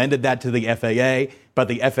recommended that to the FAA, but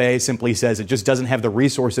the FAA simply says it just doesn't have the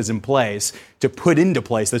resources in place to put into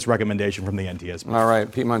place this recommendation from the NTSB. All right,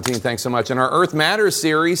 Pete Montine, thanks so much. In our Earth Matters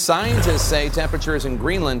series, scientists say temperatures in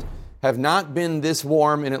Greenland have not been this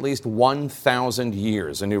warm in at least 1,000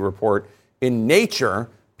 years. A new report in Nature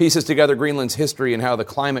pieces together Greenland's history and how the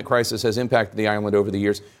climate crisis has impacted the island over the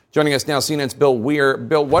years. Joining us now, CNN's Bill Weir.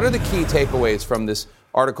 Bill, what are the key takeaways from this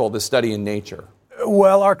article, this study in Nature?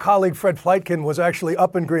 Well, our colleague Fred Fleitkin was actually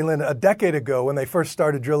up in Greenland a decade ago when they first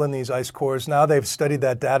started drilling these ice cores. Now they've studied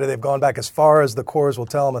that data. They've gone back as far as the cores will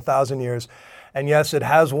tell them, 1,000 years. And yes, it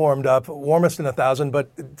has warmed up, warmest in 1,000, but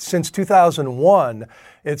since 2001,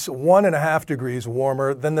 it's 1.5 degrees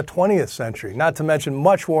warmer than the 20th century, not to mention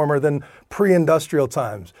much warmer than pre-industrial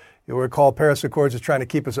times. You'll recall Paris Accords is trying to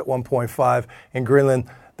keep us at 1.5. In Greenland,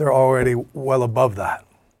 they're already well above that.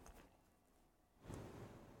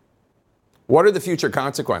 What are the future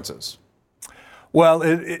consequences? Well,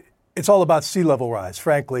 it's all about sea level rise,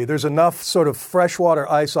 frankly. There's enough sort of freshwater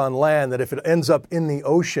ice on land that if it ends up in the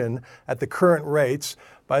ocean at the current rates,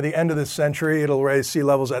 by the end of this century, it'll raise sea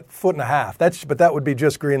levels at 1.5 feet. But that would be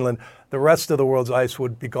just Greenland. The rest of the world's ice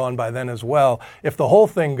would be gone by then as well. If the whole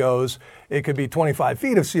thing goes, it could be 25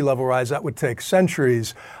 feet of sea level rise. That would take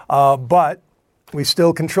centuries. But we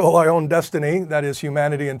still control our own destiny, that is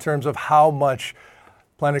humanity, in terms of how much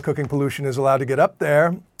planet cooking pollution is allowed to get up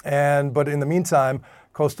there. But in the meantime,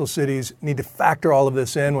 coastal cities need to factor all of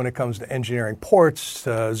this in when it comes to engineering ports,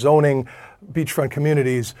 zoning, beachfront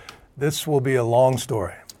communities. This will be a long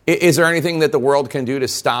story. Is there anything that the world can do to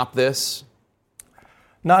stop this?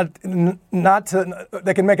 Not to,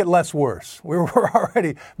 they can make it less worse. We're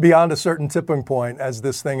already beyond a certain tipping point as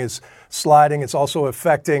this thing is sliding. It's also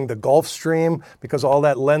affecting the Gulf Stream because all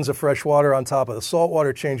that lens of fresh water on top of the salt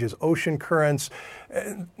water changes ocean currents.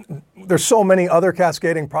 There's so many other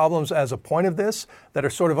cascading problems as a point of this that are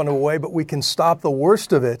sort of underway, but we can stop the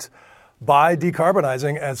worst of it by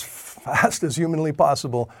decarbonizing as fast as humanly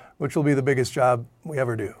possible, which will be the biggest job we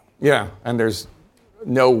ever do. Yeah, and there's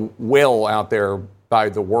no will out there by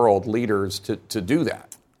the world leaders to do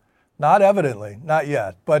that. Not evidently, not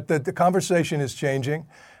yet. But the conversation is changing,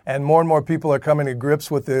 and more people are coming to grips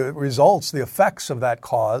with the results, the effects of that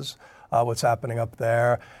cause, what's happening up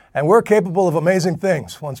there. And we're capable of amazing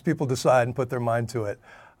things once people decide and put their mind to it.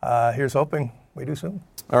 Here's hoping we do soon.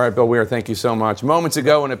 All right, Bill Weir, thank you so much. Moments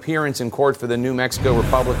ago, an appearance in court for the New Mexico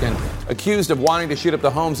Republican accused of wanting to shoot up the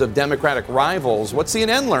homes of Democratic rivals. What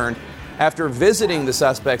CNN learned after visiting the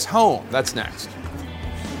suspect's home. That's next.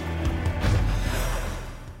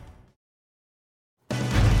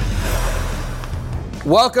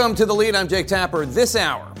 Welcome to The Lead. I'm Jake Tapper. This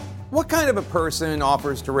hour, what kind of a person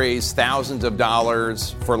offers to raise thousands of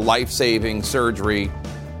dollars for life-saving surgery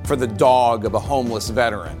for the dog of a homeless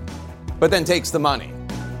veteran, but then takes the money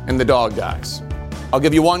and the dog dies? I'll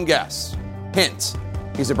give you one guess. Hint,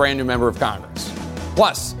 he's a brand new member of Congress.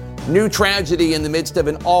 Plus, new tragedy in the midst of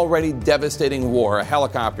an already devastating war. A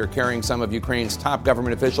helicopter carrying some of Ukraine's top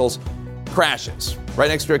government officials crashes right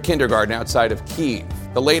next to a kindergarten outside of Kyiv.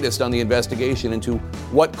 The latest on the investigation into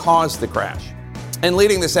what caused the crash. And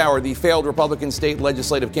leading this hour, the failed Republican state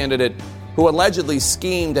legislative candidate who allegedly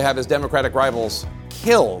schemed to have his Democratic rivals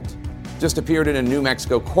killed just appeared in a New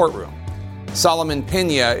Mexico courtroom. Solomon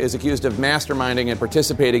Pena is accused of masterminding and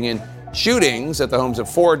participating in shootings at the homes of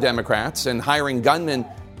 4 Democrats and hiring gunmen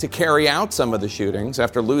to carry out some of the shootings.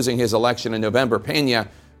 After losing his election in November, Pena,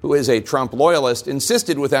 who is a Trump loyalist,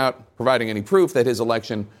 insisted without providing any proof that his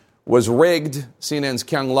election was rigged. CNN's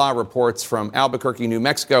Kyung La reports from Albuquerque, New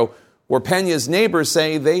Mexico, where Pena's neighbors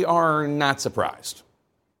say they are not surprised.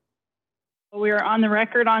 We are on the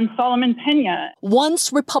record on Solomon Pena.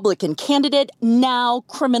 Once Republican candidate, now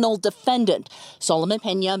criminal defendant. Solomon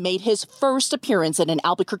Pena made his first appearance in an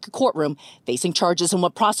Albuquerque courtroom, facing charges in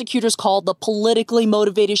what prosecutors call the politically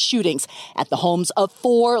motivated shootings at the homes of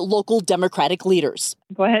 4 local Democratic leaders.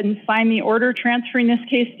 Go ahead and sign the order transferring this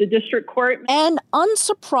case to district court. An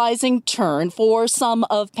unsurprising turn for some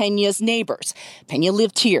of Pena's neighbors. Pena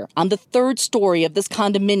lived here on the 3rd story of this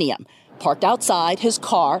condominium. Parked outside his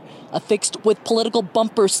car, affixed with political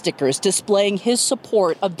bumper stickers displaying his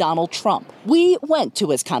support of Donald Trump. We went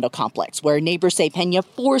to his condo complex, where neighbors say Pena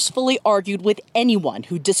forcefully argued with anyone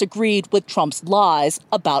who disagreed with Trump's lies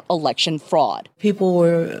about election fraud. People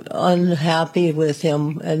were unhappy with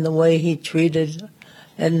him and the way he treated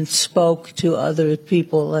and spoke to other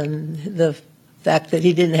people, and the fact that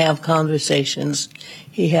he didn't have conversations.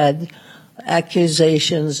 He had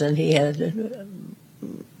accusations, and he had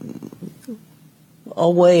a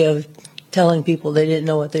way of telling people they didn't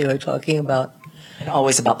know what they were talking about.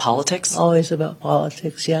 Always about politics? Always about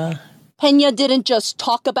politics, yeah. Pena didn't just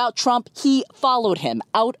talk about Trump, he followed him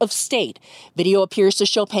out of state. Video appears to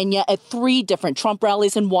show Pena at 3 different Trump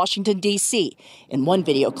rallies in Washington, D.C. In one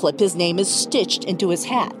video clip, his name is stitched into his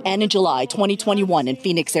hat. And in July 2021 in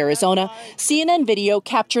Phoenix, Arizona, CNN video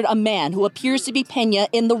captured a man who appears to be Pena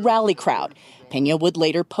in the rally crowd. Pena would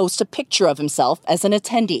later post a picture of himself as an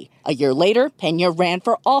attendee. A year later, Pena ran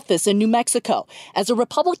for office in New Mexico as a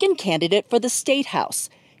Republican candidate for the state house.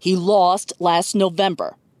 He lost last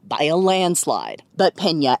November by a landslide. But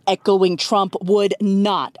Pena, echoing Trump, would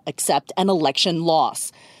not accept an election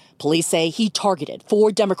loss. Police say he targeted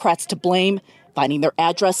 4 Democrats to blame, finding their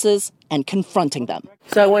addresses and confronting them.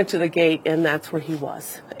 So I went to the gate, and that's where he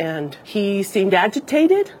was. And he seemed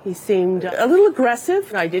agitated. He seemed a little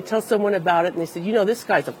aggressive. I did tell someone about it, and they said, this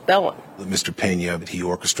guy's a felon. Mr. Pena, he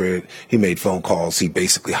orchestrated, he made phone calls, he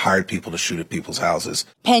basically hired people to shoot at people's houses.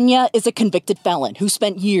 Pena is a convicted felon who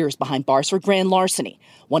spent years behind bars for grand larceny.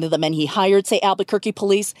 One of the men he hired, say Albuquerque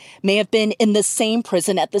police, may have been in the same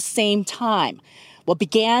prison at the same time. What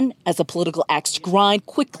began as a political axe to grind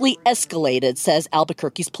quickly escalated, says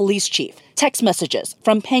Albuquerque's police chief. Text messages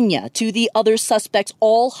from Pena to the other suspects,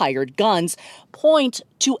 all hired guns, point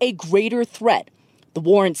to a greater threat. The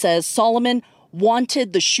warrant says Solomon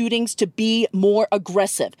wanted the shootings to be more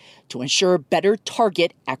aggressive to ensure better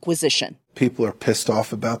target acquisition. People are pissed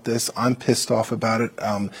off about this. I'm pissed off about it.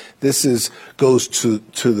 This goes to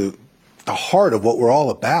the heart of what we're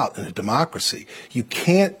all about in a democracy. You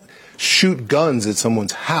can't shoot guns at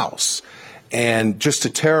someone's house and just to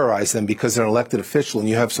terrorize them because they're an elected official and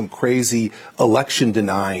you have some crazy election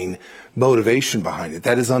denying motivation behind it.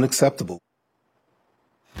 That is unacceptable.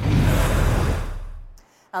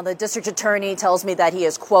 Now, the district attorney tells me that he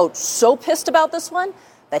is, quote, so pissed about this one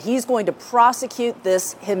that he's going to prosecute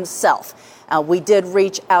this himself. We did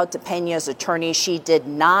reach out to Pena's attorney. She did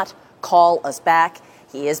not call us back.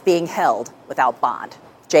 He is being held without bond.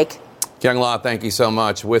 Jake? Kyung La, thank you so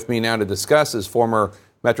much. With me now to discuss is former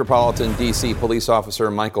Metropolitan D.C. police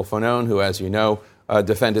officer Michael Fanone, who, as you know,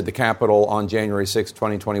 defended the Capitol on January 6,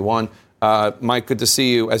 2021. Mike, good to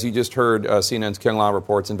see you. As you just heard, CNN's Kyung La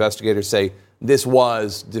reports investigators say this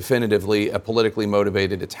was definitively a politically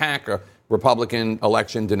motivated attack, a Republican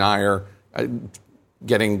election denier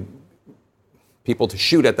getting people to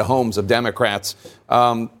shoot at the homes of Democrats.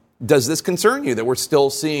 Does this concern you that we're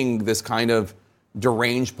still seeing this kind of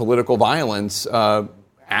deranged political violence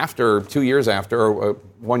after 2 years after, or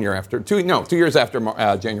 1 year after, 2 years after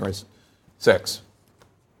January 6th?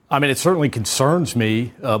 I mean, it certainly concerns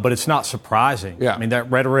me, but it's not surprising. Yeah. I mean,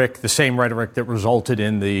 that rhetoric, the same rhetoric that resulted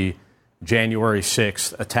in the January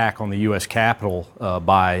 6th attack on the U.S. Capitol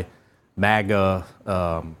by MAGA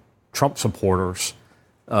Trump supporters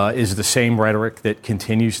is the same rhetoric that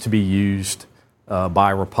continues to be used by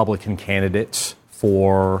Republican candidates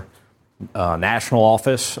for national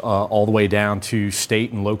office all the way down to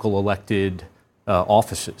state and local elected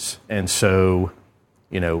offices. And so,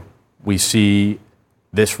 we see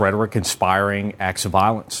this rhetoric inspiring acts of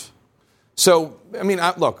violence. So, I mean,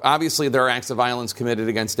 look, obviously there are acts of violence committed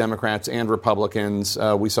against Democrats and Republicans.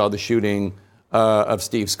 We saw the shooting of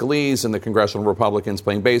Steve Scalise and the congressional Republicans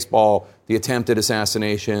playing baseball, the attempted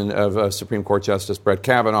assassination of Supreme Court Justice Brett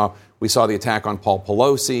Kavanaugh. We saw the attack on Paul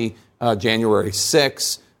Pelosi, January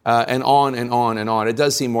 6th. And on and on and on. It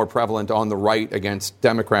does seem more prevalent on the right against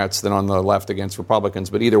Democrats than on the left against Republicans.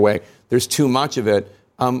 But either way, there's too much of it.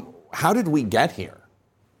 How did we get here?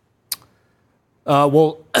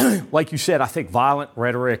 Well, like you said, I think violent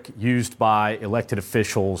rhetoric used by elected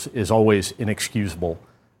officials is always inexcusable.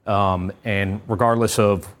 And regardless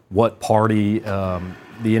of what party the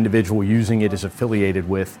individual using it is affiliated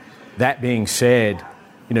with. That being said,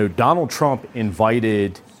 Donald Trump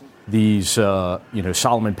invited these,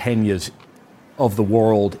 Solomon Pena's of the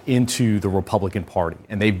world into the Republican Party.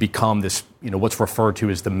 And they've become this, what's referred to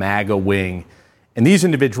as the MAGA wing. And these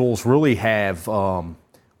individuals really have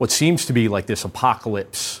what seems to be like this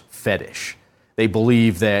apocalypse fetish. They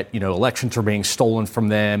believe that, elections are being stolen from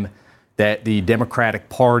them, that the Democratic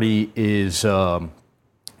Party is,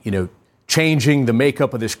 changing the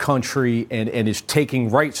makeup of this country and is taking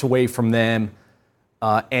rights away from them.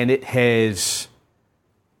 And it has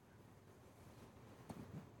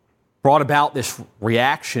brought about this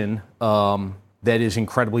reaction that is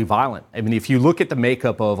incredibly violent. I mean, if you look at the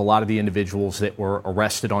makeup of a lot of the individuals that were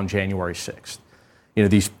arrested on January 6th,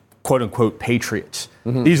 these quote-unquote patriots,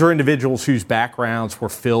 these are individuals whose backgrounds were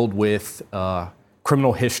filled with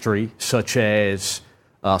criminal history, such as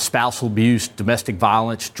spousal abuse, domestic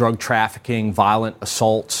violence, drug trafficking, violent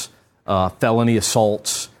assaults, felony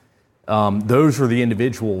assaults. Those are the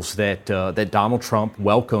individuals that Donald Trump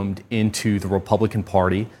welcomed into the Republican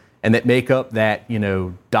Party and that make up that,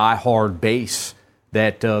 diehard base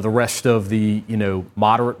that the rest of the,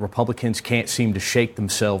 moderate Republicans can't seem to shake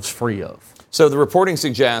themselves free of. So the reporting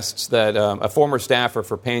suggests that a former staffer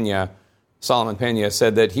for Pena, Solomon Pena,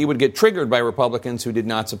 said that he would get triggered by Republicans who did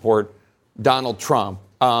not support Donald Trump.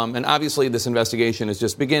 And obviously this investigation is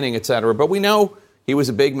just beginning, et cetera. But we know he was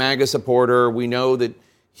a big MAGA supporter. We know that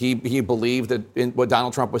he believed that in what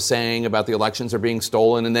Donald Trump was saying about the elections are being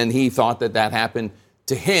stolen. And then he thought that happened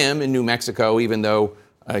to him in New Mexico, even though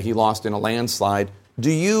he lost in a landslide. Do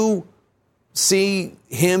you see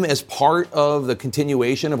him as part of the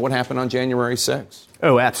continuation of what happened on January 6th?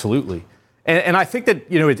 Oh, absolutely. And I think that,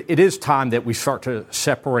 it is time that we start to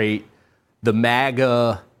separate the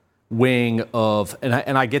MAGA wing of,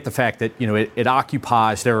 and I get the fact that, it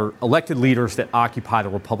occupies, there are elected leaders that occupy the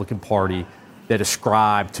Republican Party that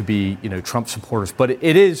ascribe to be, Trump supporters. But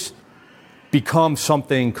it is become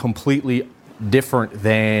something completely different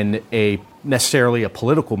than necessarily a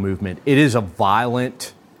political movement. It is a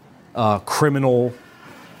violent, criminal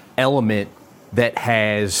element that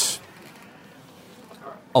has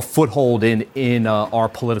a foothold in our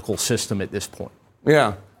political system at this point.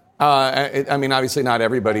 Yeah. I mean, obviously not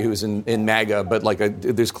everybody who's in MAGA, but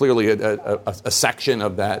there's clearly a section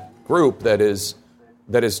of that group that is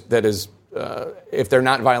if they're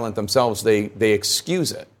not violent themselves, they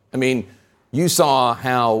excuse it. I mean, you saw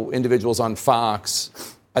how individuals on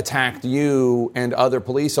Fox attacked you and other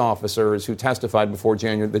police officers who testified before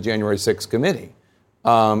the January 6th committee,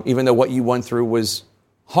 even though what you went through was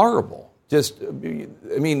horrible. It's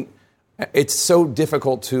so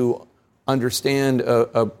difficult to understand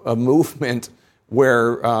a movement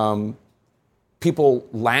where people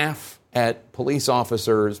laugh at police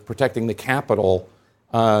officers protecting the Capitol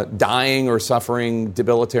dying or suffering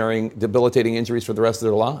debilitating injuries for the rest of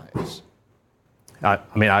their lives. I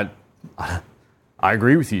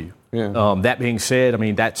agree with you. Yeah. That being said,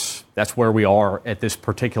 that's where we are at this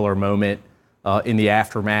particular moment in the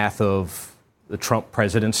aftermath of the Trump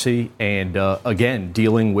presidency, and again,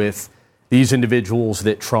 dealing with these individuals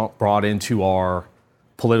that Trump brought into our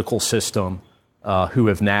political system who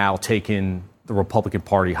have now taken the Republican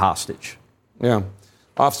Party hostage. Yeah.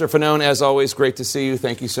 Officer Fanone, as always, great to see you.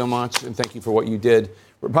 Thank you so much, and thank you for what you did.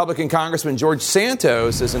 Republican Congressman George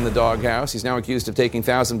Santos is in the doghouse. He's now accused of taking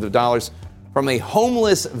thousands of dollars from a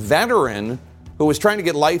homeless veteran who was trying to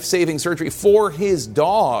get life-saving surgery for his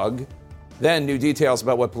dog. Then new details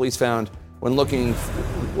about what police found when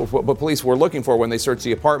what police were looking for when they searched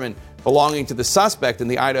the apartment belonging to the suspect in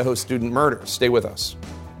the Idaho student murder. Stay with us.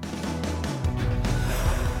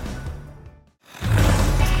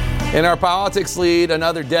 In our politics lead,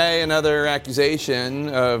 another day, another accusation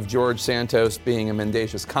of George Santos being a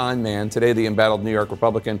mendacious con man. Today, the embattled New York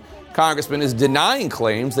Republican congressman is denying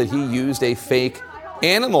claims that he used a fake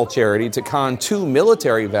animal charity to con two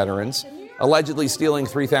military veterans, allegedly stealing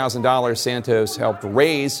 $3,000 Santos helped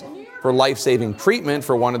raise for life-saving treatment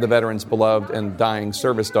for one of the veterans' beloved and dying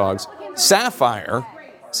service dogs, Sapphire.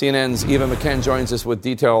 CNN's Eva McKen joins us with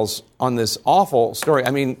details on this awful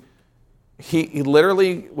story. He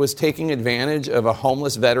literally was taking advantage of a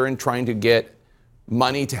homeless veteran trying to get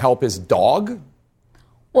money to help his dog?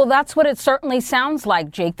 Well, that's what it certainly sounds like,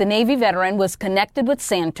 Jake. The Navy veteran was connected with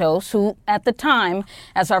Santos, who at the time,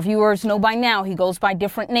 as our viewers know by now, he goes by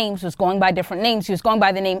different names, was going by different names. He was going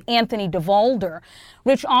by the name Anthony DeVolder.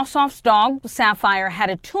 Rich Ossoff's dog, Sapphire, had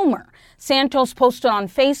a tumor. Santos posted on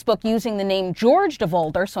Facebook using the name George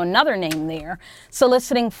DeVolder, so another name there,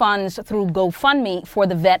 soliciting funds through GoFundMe for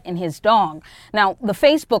the vet and his dog. Now, the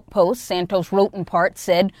Facebook post, Santos wrote in part,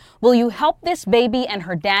 said, "Will you help this baby and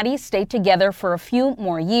her daddy stay together for a few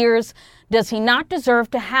more years? Does he not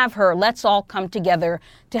deserve to have her? Let's all come together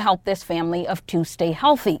to help this family of two stay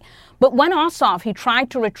healthy." But when Ossoff, he tried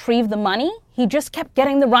to retrieve the money, he just kept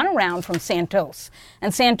getting the runaround from Santos.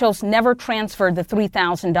 And Santos never transferred the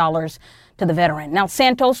 $3,000 to the veteran. Now,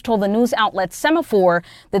 Santos told the news outlet Semaphore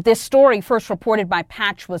that this story, first reported by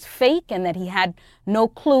Patch, was fake and that he had no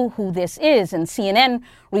clue who this is. And CNN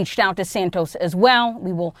reached out to Santos as well.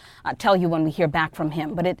 We will tell you when we hear back from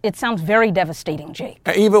him. But it sounds very devastating, Jake.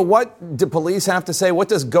 Eva, what do police have to say? What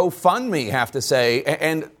does GoFundMe have to say?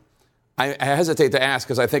 And I hesitate to ask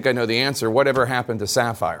because I think I know the answer. Whatever happened to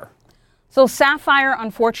Sapphire? So Sapphire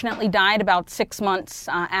unfortunately died about 6 months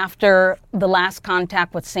after the last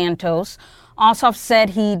contact with Santos. Ossoff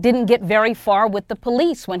said he didn't get very far with the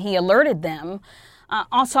police when he alerted them.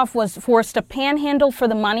 Ossoff was forced to panhandle for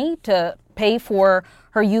the money to pay for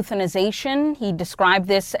her euthanization. He described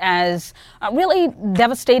this as really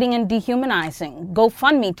devastating and dehumanizing.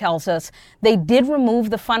 GoFundMe tells us they did remove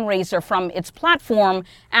the fundraiser from its platform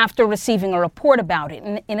after receiving a report about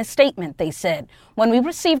it. In a statement, they said, "When we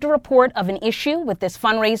received a report of an issue with this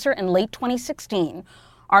fundraiser in late 2016,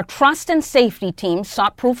 our trust and safety team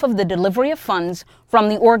sought proof of the delivery of funds from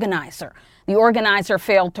the organizer. The organizer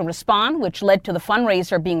failed to respond, which led to the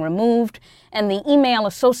fundraiser being removed, and the email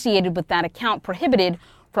associated with that account prohibited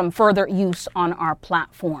from further use on our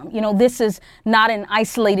platform." You know, this is not an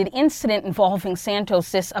isolated incident involving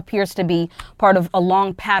Santos. This appears to be part of a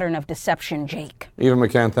long pattern of deception, Jake. Eva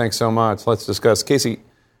McCann, thanks so much. Let's discuss. Casey,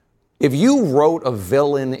 if you wrote a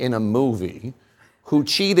villain in a movie who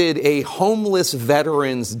cheated a homeless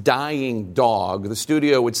veteran's dying dog, the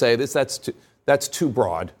studio would say, that's too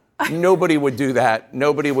broad. Nobody would do that.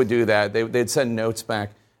 Nobody would do that. They'd send notes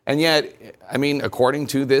back. And yet, I mean, according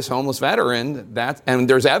to this homeless veteran, and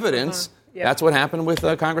there's evidence, that's what happened with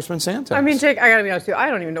Congressman Santos. I mean, Jake, I got to be honest with you,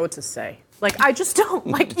 I don't even know what to say. Like, I just don't.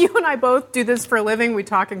 Like, you and I both do this for a living. We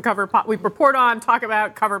talk and we report on, talk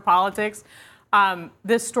about, cover politics.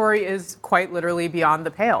 This story is quite literally beyond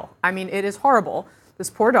the pale. I mean, it is horrible.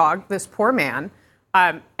 This poor dog, this poor man,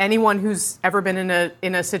 anyone who's ever been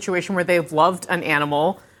in a situation where they've loved an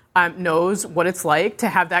animal knows what it's like to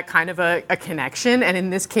have that kind of a connection. And in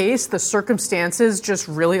this case, the circumstances just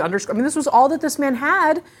really underscore. I mean, this was all that this man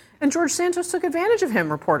had, and George Santos took advantage of him,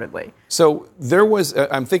 reportedly. So there was,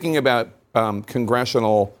 I'm thinking about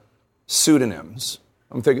congressional pseudonyms.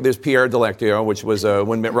 I'm thinking there's Pierre Delectio, which was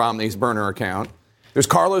when Mitt Romney's burner account. There's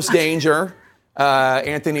Carlos Danger,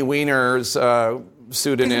 Anthony Weiner's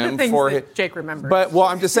pseudonym for that Jake remembers. But, well,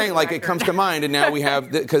 I'm just saying, like, it comes to mind, and now we have,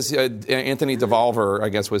 because Anthony DeVolver, I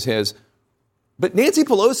guess, was his. But Nancy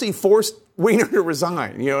Pelosi forced Weiner to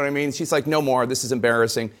resign. You know what I mean? She's like, no more. This is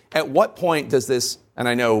embarrassing. At what point does this, and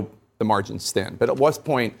I know the margin's thin, but at what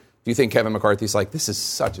point do you think Kevin McCarthy's like, this is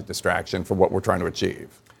such a distraction for what we're trying to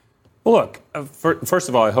achieve? Well, look, first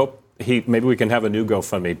of all, I hope maybe we can have a new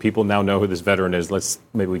GoFundMe. People now know who this veteran is.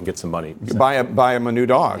 Maybe we can get some money. Buy him a new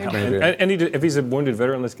dog. Yeah. And if he's a wounded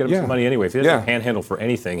veteran, let's get him some money anyway. If he doesn't panhandle for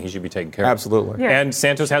anything, he should be taken care of. Absolutely. Yeah. And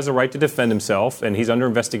Santos has a right to defend himself, and he's under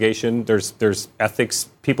investigation. There's ethics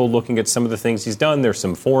people looking at some of the things he's done. There's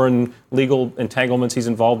some foreign legal entanglements he's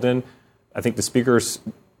involved in. I think the Speaker's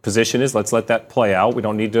position is let's let that play out. We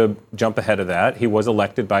don't need to jump ahead of that. He was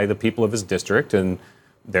elected by the people of his district, and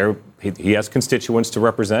he has constituents to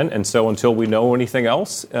represent, and so until we know anything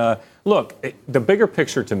else, look, the bigger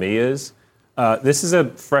picture to me is this is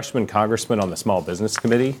a freshman congressman on the Small Business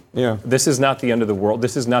Committee. Yeah. This is not the end of the world.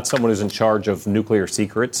 This is not someone who's in charge of nuclear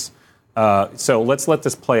secrets. So let's let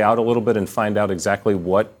this play out a little bit and find out exactly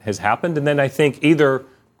what has happened, and then I think either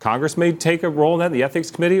Congress may take a role in that, the Ethics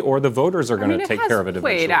Committee, or the voters are going to take care of it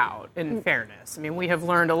eventually. It has played out, in fairness. I mean, we have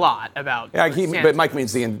learned a lot about but Mike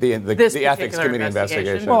means the Ethics Committee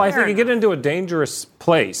investigation. Well, I think you get into a dangerous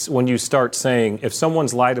place when you start saying, if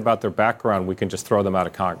someone's lied about their background, we can just throw them out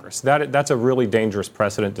of Congress. That's a really dangerous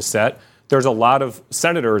precedent to set. There's a lot of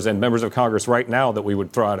senators and members of Congress right now that we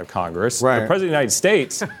would throw out of Congress. Right. The President of the United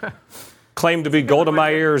States claimed to be Golda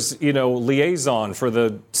Meir's, liaison for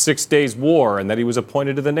the 6 Days War, and that he was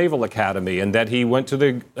appointed to the Naval Academy, and that he went to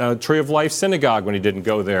the Tree of Life Synagogue when he didn't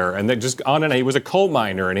go there, and that just on and on. He was a coal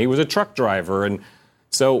miner, and he was a truck driver, and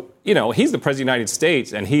so he's the President of the United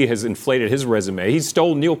States, and he has inflated his resume. He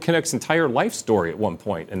stole Neil Kinnock's entire life story at one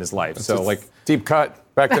point in his life. That's deep cut.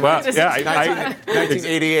 Back to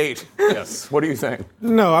 1988. Yes. What do you think?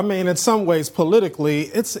 No, I mean, in some ways,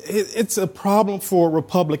 politically, it's a problem for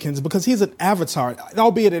Republicans because he's an avatar,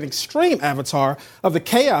 albeit an extreme avatar of the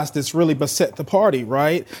chaos that's really beset the party,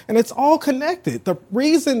 right? And it's all connected. The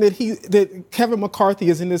reason that Kevin McCarthy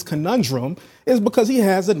is in this conundrum is because he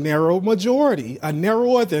has a narrow majority, a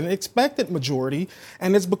narrower than expected majority,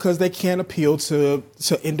 and it's because they can't appeal to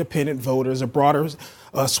independent voters, a broader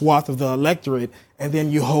swath of the electorate, and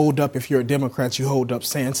then you hold up, if you're a Democrat, you hold up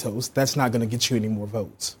Santos. That's not going to get you any more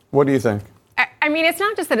votes. What do you think? I mean, it's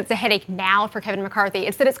not just that it's a headache now for Kevin McCarthy.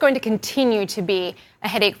 It's that it's going to continue to be a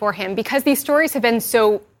headache for him because these stories have been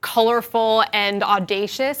so colorful and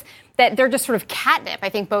audacious that they're just sort of catnip, I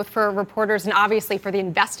think, both for reporters and obviously for the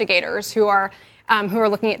investigators who are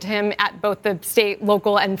looking at him at both the state,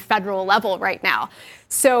 local, and federal level right now.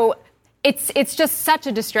 So it's just such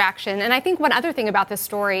a distraction. And I think one other thing about this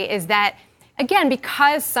story is that, again,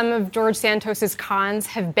 because some of George Santos's cons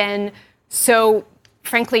have been so,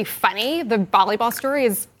 frankly, funny, the volleyball story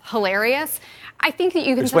is hilarious. I think that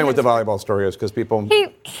you can explain what the volleyball story is, because people.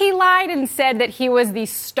 He lied and said that he was the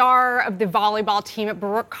star of the volleyball team at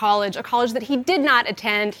Baruch College, a college that he did not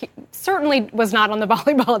attend. He certainly was not on the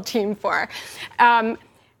volleyball team for.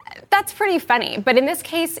 That's pretty funny. But in this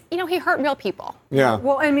case, he hurt real people. Yeah.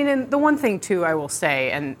 Well, I mean, and the one thing, too, I will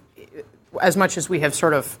say, and as much as we have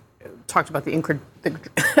sort of talked about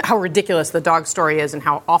how ridiculous the dog story is and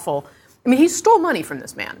how awful. I mean, he stole money from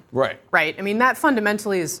this man. Right. Right. I mean, that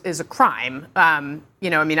fundamentally is a crime.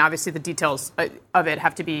 Obviously the details of it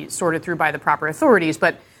have to be sorted through by the proper authorities.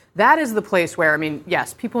 But that is the place where,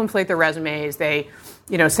 yes, people inflate their resumes. They,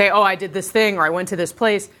 say, oh, I did this thing or I went to this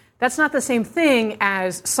place. That's not the same thing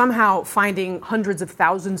as somehow finding hundreds of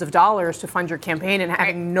thousands of dollars to fund your campaign and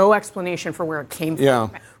having no explanation for where it came from. Yeah.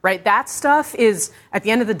 Right? That stuff is, at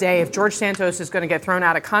the end of the day, if George Santos is going to get thrown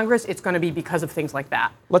out of Congress, it's going to be because of things like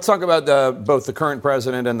that. Let's talk about both the current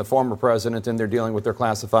president and the former president, and they're dealing with their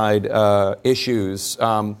classified issues.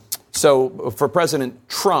 So for President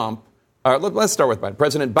Trump, let's start with Biden.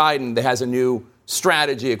 President Biden has a new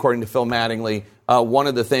strategy, according to Phil Mattingly. One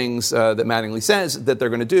of the things that Mattingly says that they're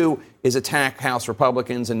going to do is attack House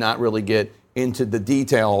Republicans and not really get into the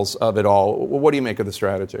details of it all. What do you make of the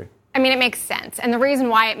strategy? I mean, it makes sense. And the reason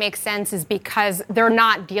why it makes sense is because they're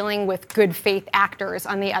not dealing with good faith actors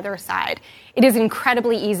on the other side. It is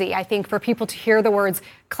incredibly easy, I think, for people to hear the words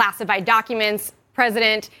classified documents,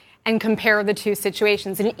 president, and compare the two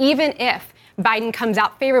situations. And even if Biden comes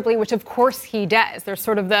out favorably, which of course he does. There's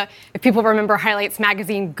sort of if people remember Highlights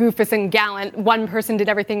magazine, Goofus and Gallant, one person did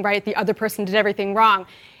everything right, the other person did everything wrong.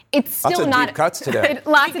 It's still lots of not deep cuts today.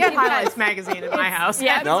 Lots of deep Highlights magazine in my house.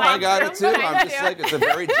 Yeah, no, I got it too. I'm just like, it's a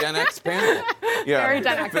very Gen X panel. Yeah, very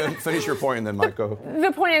Gen X. Finish your point, and then Mike, go.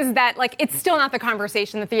 The point is that it's still not the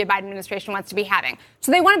conversation that the Biden administration wants to be having.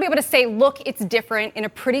 So they want to be able to say, look, it's different in a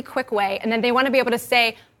pretty quick way, and then they want to be able to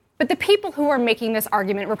say, but the people who are making this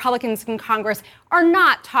argument, Republicans in Congress, are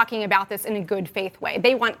not talking about this in a good faith way.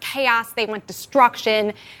 They want chaos. They want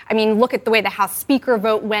destruction. I mean, look at the way the House Speaker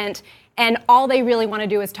vote went. And all they really want to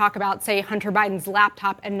do is talk about, say, Hunter Biden's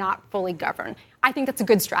laptop and not fully govern. I think that's a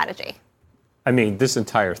good strategy. I mean, this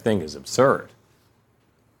entire thing is absurd.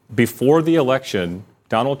 Before the election,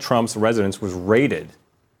 Donald Trump's residence was raided.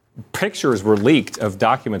 Pictures were leaked of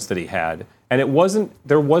documents that he had. And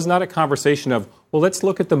there was not a conversation of, well, let's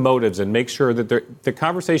look at the motives and make sure that the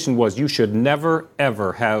conversation was you should never,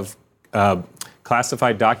 ever have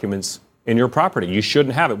classified documents in your property. You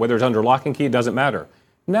shouldn't have it. Whether it's under lock and key, it doesn't matter.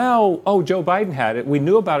 Now, Joe Biden had it. We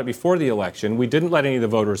knew about it before the election. We didn't let any of the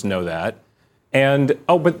voters know that. And,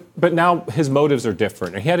 but now his motives are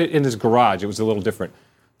different. He had it in his garage. It was a little different.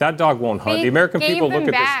 That dog won't hunt. The American people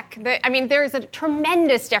look at this. I mean, there's a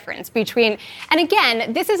tremendous difference between, and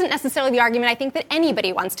again, this isn't necessarily the argument I think that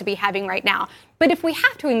anybody wants to be having right now. But if we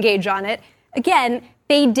have to engage on it, again,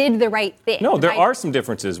 they did the right thing. No, there are some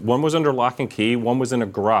differences. One was under lock and key. One was in a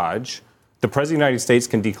garage. The President of the United States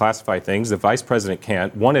can declassify things. The Vice President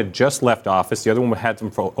can't. One had just left office. The other one had them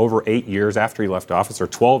for over 8 years after he left office, or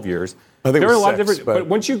 12 years. I think there are a lot of 6, different. But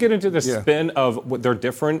once you get into the spin of what they're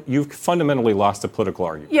different, you've fundamentally lost a political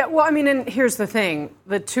argument. Yeah, well, I mean, and here's the thing.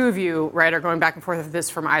 The two of you, right, are going back and forth with this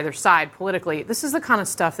from either side politically. This is the kind of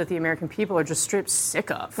stuff that the American people are just straight sick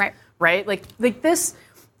of. Right? Like this.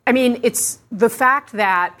 I mean, it's the fact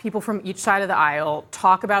that people from each side of the aisle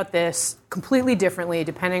talk about this completely differently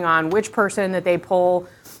depending on which person that they pull,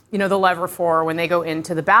 the lever for when they go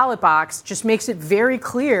into the ballot box just makes it very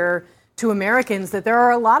clear to Americans that there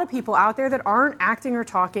are a lot of people out there that aren't acting or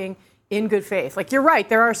talking in good faith. Like, you're right,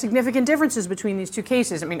 there are significant differences between these two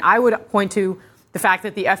cases. I mean, I would point to the fact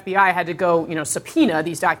that the FBI had to go, subpoena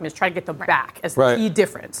these documents, try to get them back as the key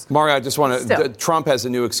difference. Mario, I just want to, Trump has a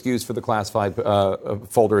new excuse for the classified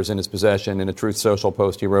folders in his possession. In a Truth Social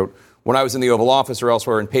post, he wrote, when I was in the Oval Office or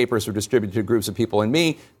elsewhere and papers were distributed to groups of people and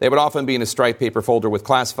me, they would often be in a striped paper folder with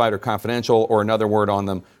classified or confidential or another word on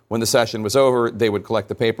them. When the session was over, they would collect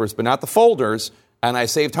the papers, but not the folders, and I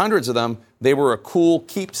saved hundreds of them. They were a cool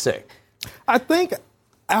keepsake. I think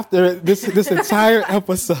after this entire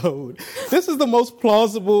episode, this is the most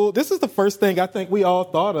plausible. This is the first thing I think we all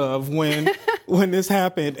thought of when this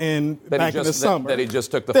happened back in the summer. That he just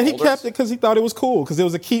took the folders? He kept it because he thought it was cool, because it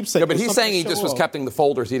was a keepsake. Yeah, but he's saying he just was keeping the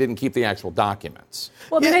folders. He didn't keep the actual documents.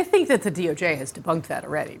 Well, I mean, I think that the DOJ has debunked that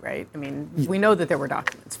already, right? I mean, we know that there were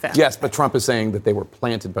documents found. Yes, but Trump is saying that they were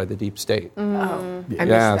planted by the deep state. I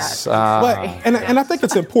missed that. And I think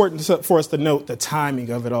it's important for us to note the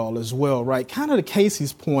timing of it all as well, right? Kind of to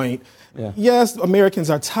Casey's point, yes,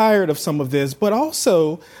 Americans are tired of some of this, but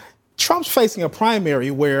also Trump's facing a primary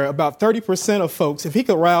where about 30% of folks, if he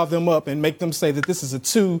could rile them up and make them say that this is a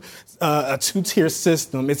two-tier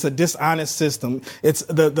system, it's a dishonest system, it's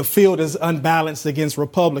the field is unbalanced against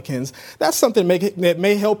Republicans, that's something that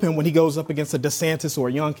may help him when he goes up against a DeSantis or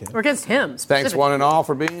a Youngkin. Or against him. Thanks one and all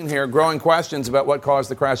for being here. Growing questions about what caused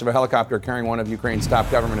the crash of a helicopter carrying one of Ukraine's top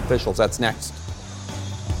government officials. That's next.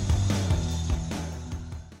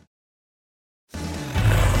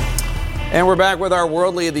 And we're back with our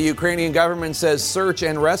world lead. The Ukrainian government says search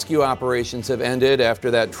and rescue operations have ended after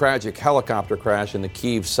that tragic helicopter crash in the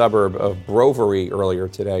Kyiv suburb of Brovary earlier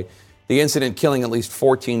today. The incident killing at least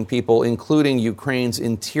 14 people, including Ukraine's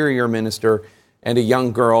interior minister and a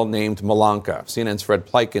young girl named Malanka. CNN's Fred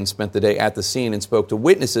Pleitgen spent the day at the scene and spoke to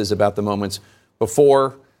witnesses about the moments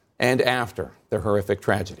before and after the horrific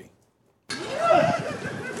tragedy.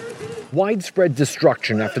 Widespread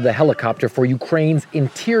destruction after the helicopter for Ukraine's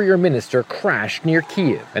interior minister crashed near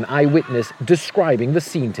Kyiv. An eyewitness describing the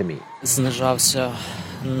scene to me. I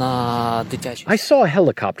saw a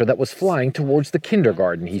helicopter that was flying towards the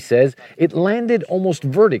kindergarten, he says. It landed almost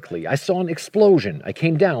vertically. I saw an explosion. I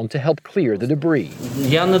came down to help clear the debris.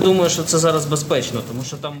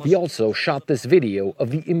 He also shot this video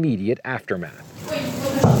of the immediate aftermath.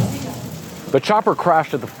 The chopper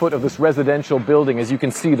crashed at the foot of this residential building. As you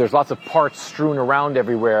can see, there's lots of parts strewn around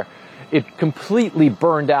everywhere. It completely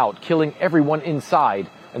burned out, killing everyone inside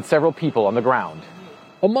and several people on the ground.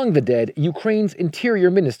 Among the dead, Ukraine's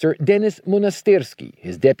Interior Minister Denis Monastersky,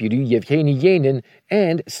 his deputy Yevgeny Yanin,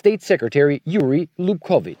 and State Secretary Yuri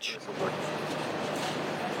Lubkovich.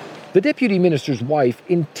 The deputy minister's wife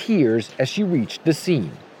in tears as she reached the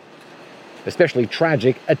scene. Especially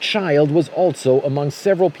tragic, a child was also among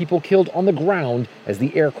several people killed on the ground as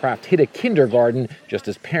the aircraft hit a kindergarten just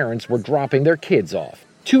as parents were dropping their kids off.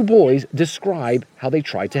 Two boys describe how they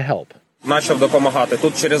tried to help.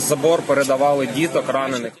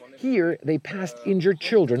 Here, they passed injured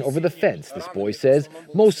children over the fence, this boy says.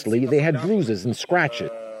 Mostly, they had bruises and scratches.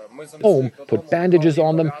 Home put bandages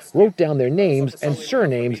on them, wrote down their names and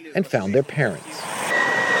surnames, and found their parents.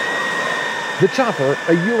 The chopper,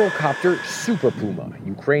 a Eurocopter Super Puma.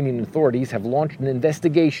 Ukrainian authorities have launched an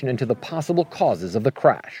investigation into the possible causes of the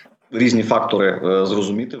crash.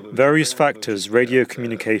 Various factors, radio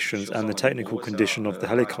communications, and the technical condition of the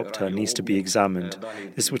helicopter needs to be examined.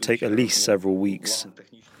 This would take at least several weeks.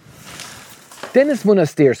 Denis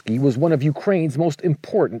Monastersky was one of Ukraine's most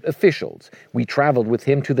important officials. We traveled with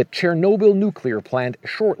him to the Chernobyl nuclear plant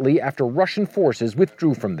shortly after Russian forces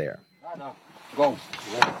withdrew from there.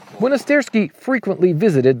 Monastersky frequently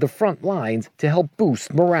visited the front lines to help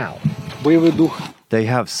boost morale. They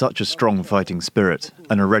have such a strong fighting spirit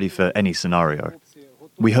and are ready for any scenario.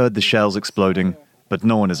 We heard the shells exploding, but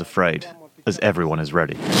no one is afraid, as everyone is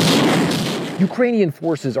ready. Ukrainian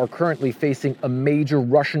forces are currently facing a major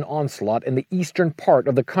Russian onslaught in the eastern part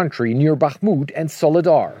of the country near Bakhmut and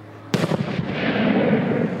Soledar.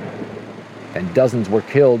 And dozens were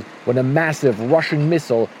killed when a massive Russian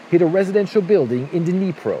missile hit a residential building in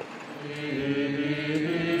Dnipro.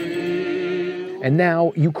 And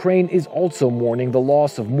now Ukraine is also mourning the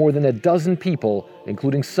loss of more than a dozen people,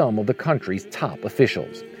 including some of the country's top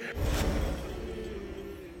officials.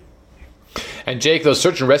 And Jake, those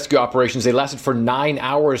search and rescue operations, they lasted for 9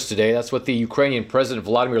 hours today. That's what the Ukrainian President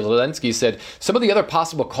Volodymyr Zelensky said. Some of the other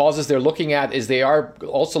possible causes they're looking at is they are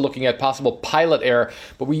also looking at possible pilot error.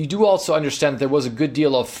 But we do also understand that there was a good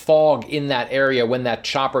deal of fog in that area when that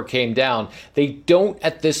chopper came down. They don't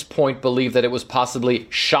at this point believe that it was possibly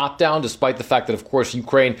shot down, despite the fact that, of course,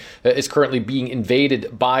 Ukraine is currently being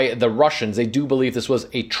invaded by the Russians. They do believe this was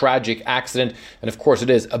a tragic accident. And, of course,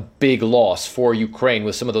 it is a big loss for Ukraine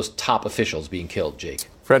with some of those top officials being killed, Jake.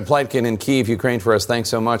 Fred Pleitgen in Kyiv, Ukraine for us. Thanks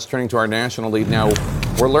so much. Turning to our national lead now,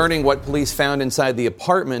 we're learning what police found inside the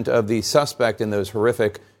apartment of the suspect in those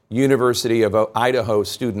horrific University of Idaho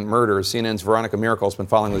student murders. CNN's Veronica Miracle has been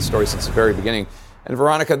following this story since the very beginning. And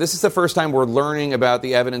Veronica, this is the first time we're learning about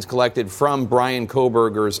the evidence collected from Bryan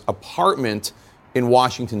Kohberger's apartment in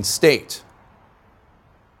Washington State.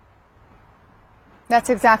 That's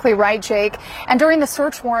exactly right, Jake. And during the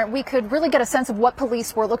search warrant, we could really get a sense of what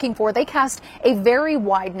police were looking for. They cast a very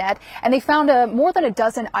wide net, and they found more than a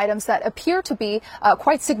dozen items that appear to be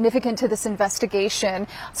quite significant to this investigation.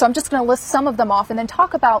 So I'm just going to list some of them off and then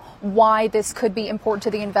talk about why this could be important to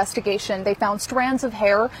the investigation. They found strands of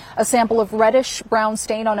hair, a sample of reddish-brown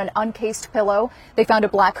stain on an uncased pillow. They found a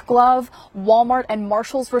black glove, Walmart and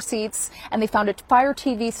Marshall's receipts, and they found a Fire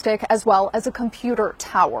TV stick as well as a computer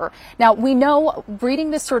tower. Now, we know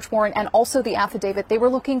reading this search warrant and also the affidavit, they were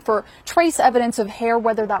looking for trace evidence of hair,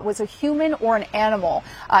 whether that was a human or an animal.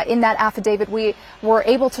 In that affidavit, we were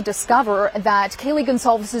able to discover that Kaylee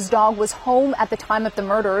Goncalves' dog was home at the time of the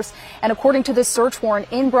murders. And according to this search warrant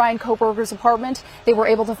in Bryan Kohberger's apartment, they were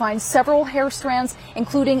able to find several hair strands,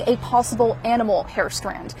 including a possible animal hair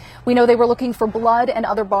strand. We know they were looking for blood and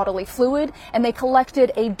other bodily fluid, and they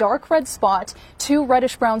collected a dark red spot, 2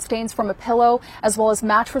 reddish-brown stains from a pillow, as well as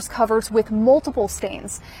mattress covers with multiple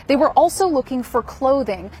stains. They were also looking for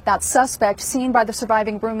clothing. That suspect, seen by the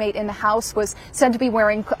surviving roommate in the house, was said to be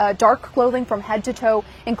wearing dark clothing from head to toe,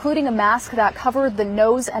 including a mask that covered the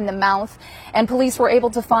nose and the mouth. And police were able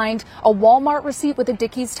to find a Walmart receipt with a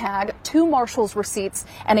Dickies tag, 2 Marshall's receipts,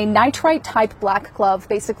 and a nitrite-type black glove,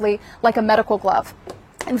 basically like a medical glove.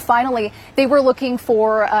 And finally, they were looking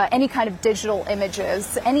for any kind of digital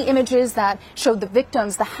images, any images that showed the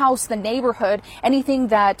victims, the house, the neighborhood, anything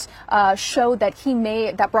that showed that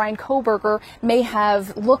Bryan Kohberger may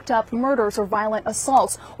have looked up murders or violent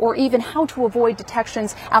assaults, or even how to avoid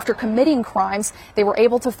detections after committing crimes. They were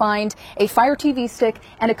able to find a Fire TV stick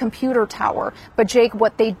and a computer tower. But Jake,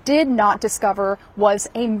 what they did not discover was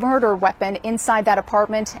a murder weapon inside that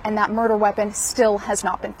apartment, and that murder weapon still has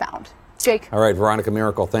not been found. Jake. All right, Veronica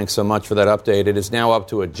Miracle, thanks so much for that update. It is now up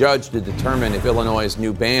to a judge to determine if Illinois'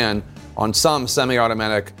 new ban on some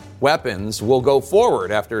semi-automatic weapons will go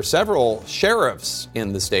forward after several sheriffs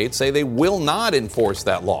in the state say they will not enforce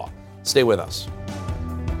that law. Stay with us.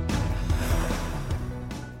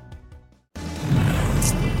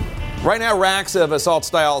 Right now, racks of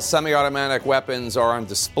assault-style semi-automatic weapons are on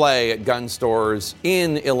display at gun stores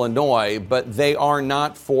in Illinois, but they are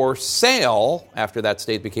not for sale after that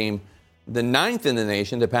state became the 9th in the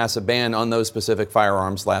nation to pass a ban on those specific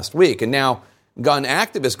firearms last week. And now gun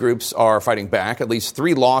activist groups are fighting back. At least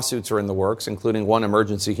 3 lawsuits are in the works, including one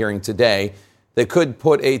emergency hearing today that could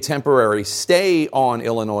put a temporary stay on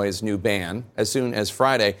Illinois' new ban as soon as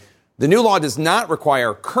Friday. The new law does not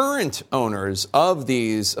require current owners of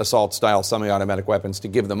these assault-style semi-automatic weapons to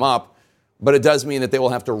give them up, but it does mean that they will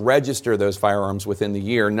have to register those firearms within the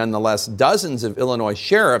year. Nonetheless, dozens of Illinois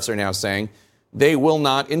sheriffs are now saying they will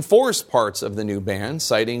not enforce parts of the new ban,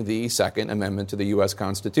 citing the Second Amendment to the U.S.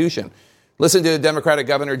 Constitution. Listen to Democratic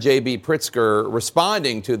Governor J.B. Pritzker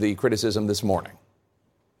responding to the criticism this morning.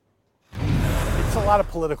 It's a lot of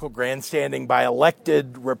political grandstanding by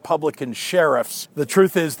elected Republican sheriffs. The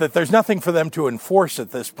truth is that there's nothing for them to enforce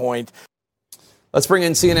at this point. Let's bring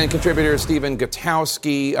in CNN contributor Stephen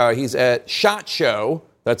Gutowski. He's at SHOT Show.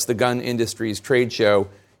 That's the gun industry's trade show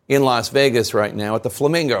in Las Vegas right now at the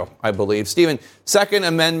Flamingo, I believe. Stephen, Second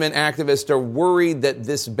Amendment activists are worried that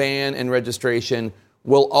this ban and registration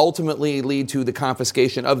will ultimately lead to the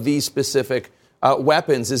confiscation of these specific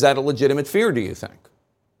weapons. Is that a legitimate fear, do you think?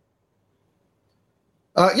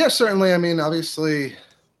 Yes, certainly. I mean, obviously,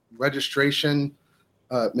 registration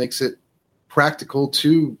makes it practical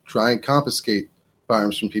to try and confiscate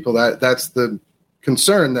firearms from people. That's the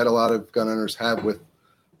concern that a lot of gun owners have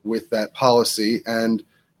with that policy. And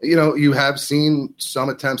you know, you have seen some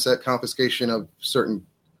attempts at confiscation of certain,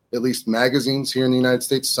 at least magazines here in the United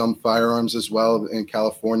States, some firearms as well in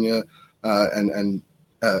California and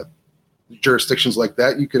jurisdictions like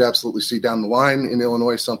that. You could absolutely see down the line in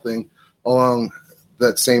Illinois something along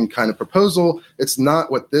that same kind of proposal. It's not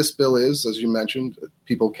what this bill is, as you mentioned.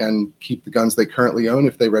 People can keep the guns they currently own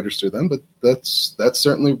if they register them, but that's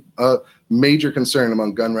certainly a major concern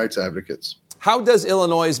among gun rights advocates. How does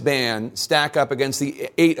Illinois' ban stack up against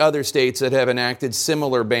the 8 other states that have enacted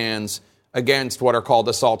similar bans against what are called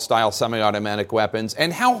assault-style semi-automatic weapons?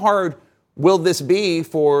 And how hard will this be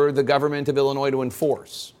for the government of Illinois to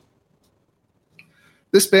enforce?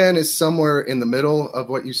 This ban is somewhere in the middle of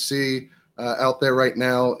what you see out there right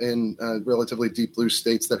now in relatively deep blue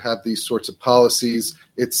states that have these sorts of policies.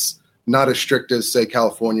 It's not as strict as, say,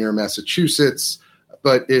 California or Massachusetts,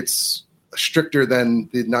 but it's stricter than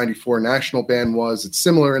the 94 national ban was. It's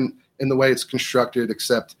similar in the way it's constructed,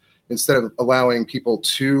 except instead of allowing people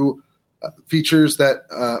 2 features that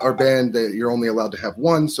are banned, you're only allowed to have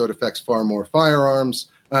 1, so it affects far more firearms.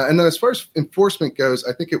 And then as far as enforcement goes,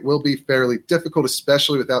 I think it will be fairly difficult,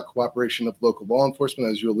 especially without cooperation of local law enforcement,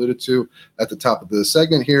 as you alluded to at the top of the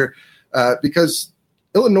segment here, because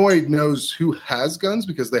Illinois knows who has guns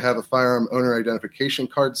because they have a firearm owner identification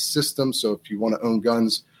card system. So if you want to own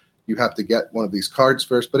guns, you have to get one of these cards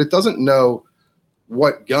first, but it doesn't know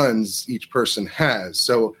what guns each person has.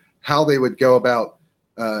 So how they would go about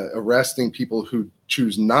arresting people who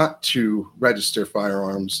choose not to register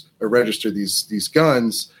firearms or register these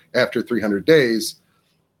guns after 300 days,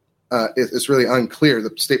 it's really unclear.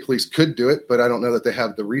 The state police could do it, but I don't know that they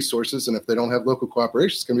have the resources. And if they don't have local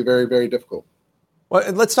cooperation, it's going to be very, very difficult. Well,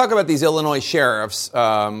 let's talk about these Illinois sheriffs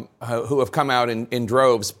who have come out in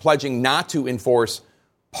droves pledging not to enforce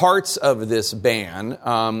parts of this ban.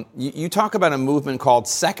 You talk about a movement called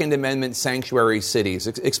Second Amendment Sanctuary Cities.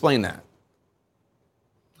 Explain that.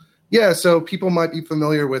 Yeah, so people might be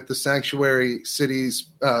familiar with the sanctuary cities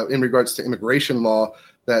in regards to immigration law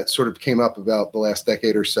that sort of came up about the last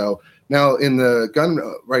decade or so. Now, in the gun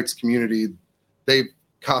rights community, they've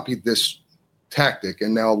copied this tactic,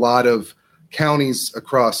 and now a lot of counties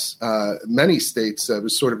across many states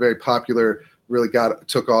was sort of very popular, really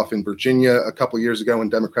took off in Virginia a couple of years ago when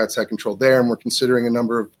Democrats had control there, and we're considering a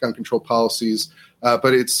number of gun control policies.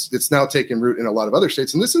 But it's now taken root in a lot of other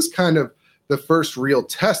states, and this is kind of the first real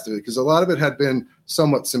test of it, because a lot of it had been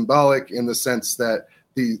somewhat symbolic in the sense that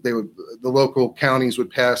the local counties would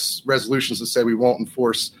pass resolutions that say we won't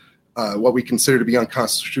enforce what we consider to be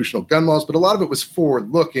unconstitutional gun laws. But a lot of it was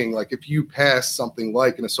forward-looking, like if you pass something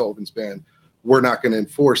like an assault weapons ban, we're not going to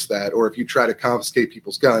enforce that. Or if you try to confiscate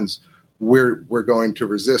people's guns, we're going to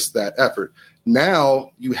resist that effort.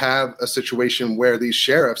 Now you have a situation where these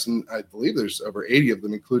sheriffs, and I believe there's over 80 of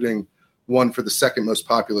them, including one for the second most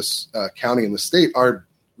populous county in the state, are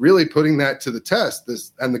really putting that to the test.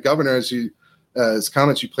 And the governor, as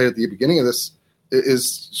comments you played at the beginning of this,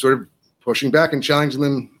 is sort of pushing back and challenging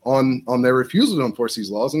them on their refusal to enforce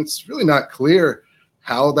these laws. And it's really not clear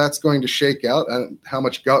how that's going to shake out, and how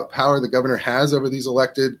much power the governor has over these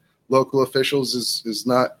elected local officials is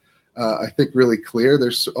not, I think, really clear.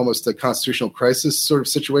 There's almost a constitutional crisis sort of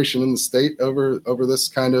situation in the state over this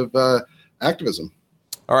kind of activism.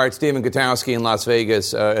 All right, Stephen Gutowski in Las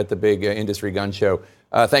Vegas at the big industry gun show.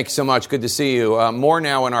 Thank you so much. Good to see you. More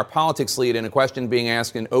now in our politics lead, and a question being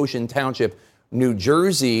asked in Ocean Township, New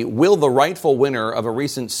Jersey. Will the rightful winner of a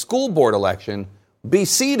recent school board election be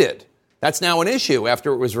seated? That's now an issue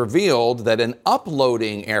after it was revealed that an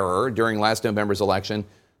uploading error during last November's election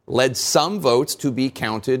led some votes to be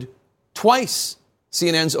counted twice.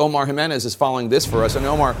 CNN's Omar Jimenez is following this for us. And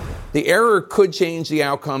Omar, the error could change the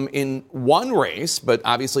outcome in one race, but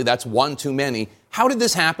obviously that's one too many. How did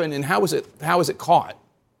this happen, and how was it caught?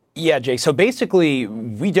 Yeah, Jake. So basically,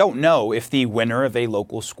 we don't know if the winner of a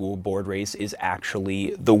local school board race is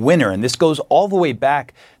actually the winner. And this goes all the way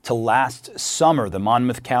back to last summer. The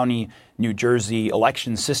Monmouth County, New Jersey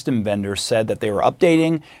election system vendor said that they were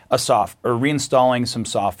updating reinstalling some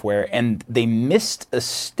software, and they missed a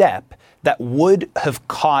step that would have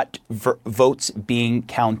caught votes being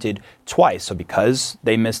counted twice. So because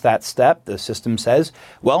they missed that step, the system says,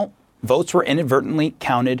 well, votes were inadvertently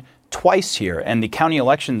counted twice here. And the county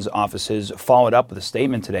elections offices followed up with a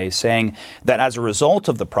statement today saying that as a result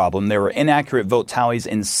of the problem, there were inaccurate vote tallies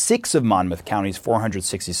in 6 of Monmouth County's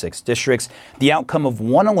 466 districts. The outcome of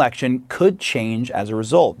one election could change as a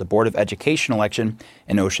result. The Board of Education election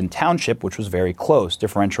in Ocean Township, which was very close,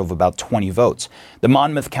 differential of about 20 votes. The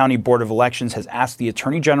Monmouth County Board of Elections has asked the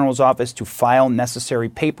Attorney General's office to file necessary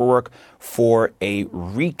paperwork for a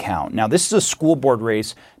recount. Now, this is a school board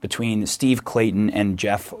race between Steve Clayton and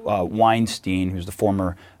Jeff Weinstein, who's the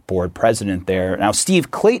former board president there. Now,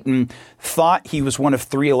 Steve Clayton thought he was one of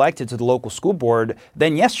 3 elected to the local school board.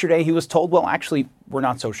 Then yesterday he was told, well, actually, we're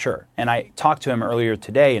not so sure. And I talked to him earlier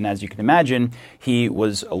today, and as you can imagine, he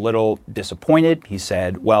was a little disappointed. He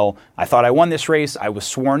said, well, I thought I won this race. I was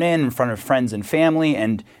sworn in front of friends and family,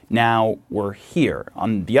 and now we're here.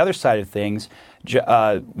 On the other side of things,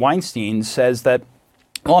 Weinstein says that,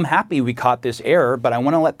 well, I'm happy we caught this error, but I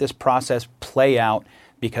want to let this process play out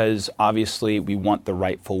because obviously we want the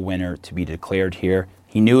rightful winner to be declared here.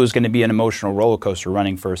 He knew it was going to be an emotional roller coaster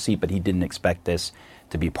running for a seat, but he didn't expect this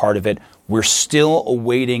to be part of it. We're still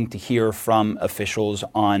awaiting to hear from officials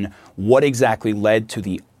on what exactly led to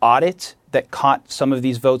the audit that caught some of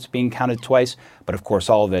these votes being counted twice. But of course,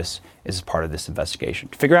 all of this is part of this investigation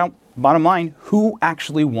to figure out, bottom line, who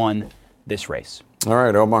actually won this race. All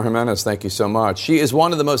right, Omar Jimenez, thank you so much. She is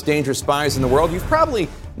one of the most dangerous spies in the world you've probably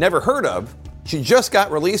never heard of. She just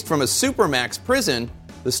got released from a Supermax prison.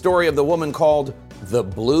 The story of the woman called the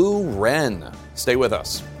Blue Wren. Stay with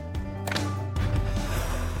us.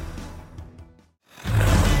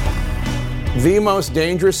 The most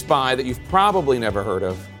dangerous spy that you've probably never heard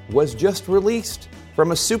of was just released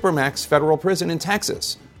from a Supermax federal prison in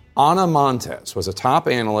Texas. Ana Montes was a top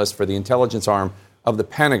analyst for the intelligence arm of the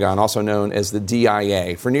Pentagon, also known as the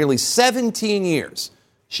DIA. For nearly 17 years,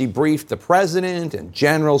 she briefed the president and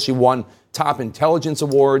generals. She won top intelligence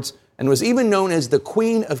awards and was even known as the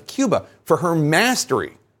Queen of Cuba for her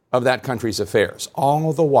mastery of that country's affairs.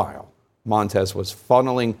 All the while, Montes was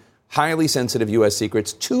funneling highly sensitive U.S.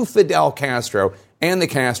 secrets to Fidel Castro and the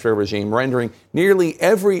Castro regime, rendering nearly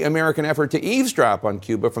every American effort to eavesdrop on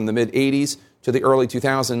Cuba from the mid-'80s to the early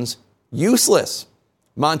 2000s useless.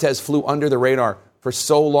 Montes flew under the radar for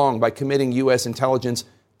so long by committing U.S. intelligence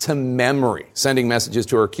to memory, sending messages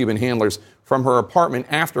to her Cuban handlers from her apartment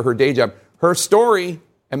after her day job. Her story,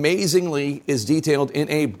 amazingly, is detailed in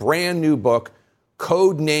a brand new book,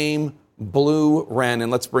 Codename Blue Wren.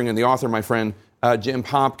 And let's bring in the author, my friend, Jim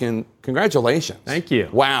Popkin. Congratulations. Thank you.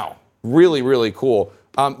 Wow. Really, really cool.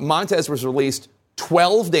 Montes was released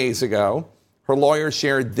 12 days ago. Her lawyers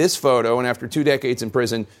shared this photo, and after 2 decades in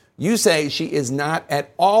prison, you say she is not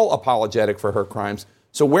at all apologetic for her crimes.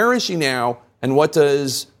 So where is she now, and what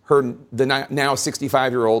does the now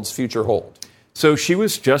 65-year-old's future hold? So she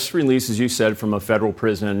was just released, as you said, from a federal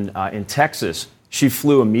prison in Texas. She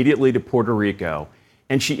flew immediately to Puerto Rico,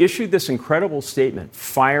 and she issued this incredible statement,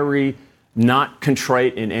 fiery, not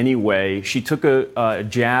contrite in any way. She took a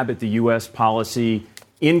jab at the U.S. policy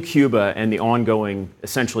in Cuba and the ongoing,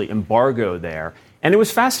 essentially, embargo there. And it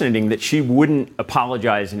was fascinating that she wouldn't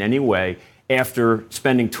apologize in any way after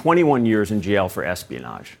spending 21 years in jail for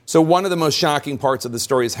espionage. So one of the most shocking parts of the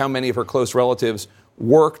story is how many of her close relatives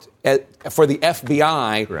worked for the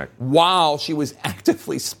FBI. Correct. While she was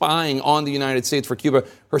actively spying on the United States for Cuba.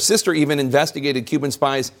 Her sister even investigated Cuban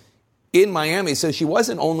spies in Miami. So she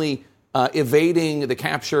wasn't only evading the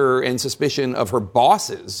capture and suspicion of her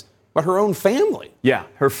bosses, but her own family. Yeah,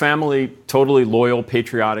 her family, totally loyal,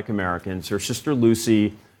 patriotic Americans. Her sister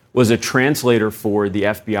Lucy was a translator for the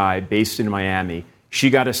FBI based in Miami. She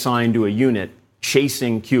got assigned to a unit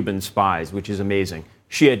chasing Cuban spies, which is amazing.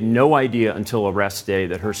 She had no idea until arrest day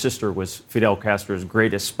that her sister was Fidel Castro's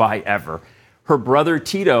greatest spy ever. Her brother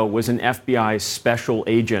Tito was an FBI special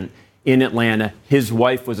agent in Atlanta. His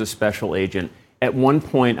wife was a special agent. At one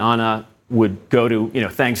point, Anna would go to,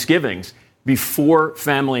 Thanksgivings before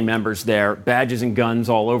family members there, badges and guns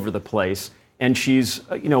all over the place. And she's,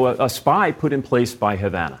 a spy put in place by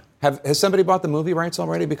Havana. Has somebody bought the movie rights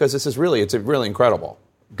already? Because it's really incredible.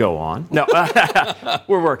 Go on. No,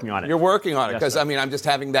 we're working on it. You're working on it. Because, Yes, I'm just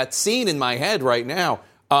having that scene in my head right now.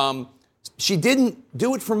 She didn't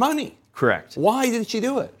do it for money. Correct. Why did she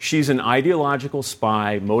do it? She's an ideological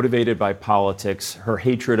spy motivated by politics, her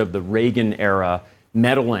hatred of the Reagan era,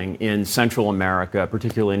 meddling in Central America,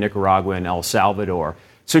 particularly Nicaragua and El Salvador.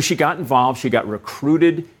 So she got involved. She got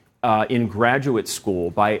recruited in graduate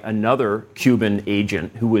school by another Cuban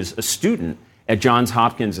agent who was a student at Johns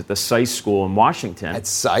Hopkins at the SAIS School in Washington. At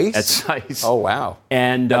SAIS? At SAIS. Oh, wow.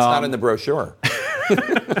 And that's not in the brochure.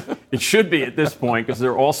 It should be at this point, because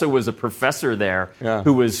there also was a professor there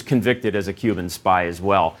who was convicted as a Cuban spy as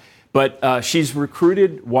well. But she's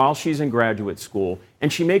recruited while she's in graduate school,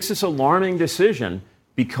 and she makes this alarming decision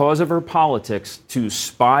because of her politics to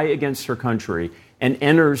spy against her country and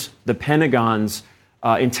enters the Pentagon's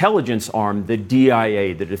intelligence arm, the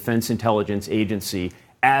DIA, the Defense Intelligence Agency,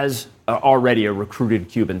 as already a recruited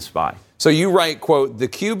Cuban spy. So you write, quote, the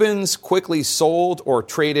Cubans quickly sold or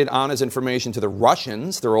traded Anna's information to the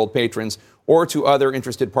Russians, their old patrons, or to other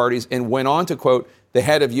interested parties, and went on to, quote, the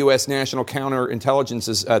head of U.S. National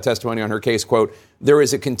Counterintelligence's testimony on her case, quote, there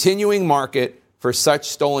is a continuing market for such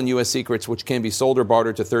stolen U.S. secrets which can be sold or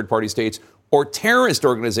bartered to third-party states or terrorist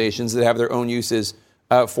organizations that have their own uses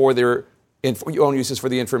for the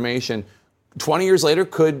information. 20 years later,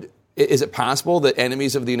 is it possible that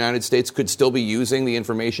enemies of the United States could still be using the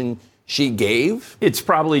information she gave? It's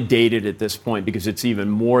probably dated at this point because it's even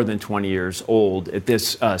more than 20 years old at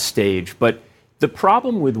this stage. But the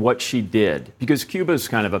problem with what she did, because Cuba's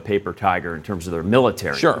kind of a paper tiger in terms of their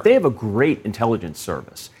military. Sure. They have a great intelligence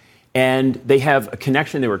service. And they have a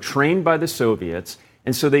connection. They were trained by the Soviets.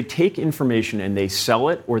 And so they take information and they sell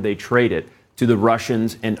it or they trade it to the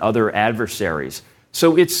Russians and other adversaries.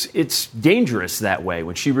 So it's dangerous that way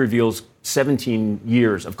when she reveals 17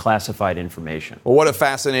 years of classified information. Well, what a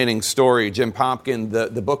fascinating story. Jim Popkin,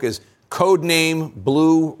 the book is Codename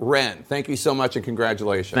Blue Wren. Thank you so much and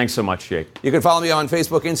congratulations. Thanks so much, Jake. You can follow me on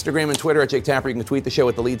Facebook, Instagram, and Twitter at Jake Tapper. You can tweet the show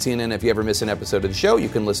at The Lead CNN. If you ever miss an episode of the show, you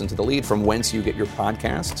can listen to The Lead from whence you get your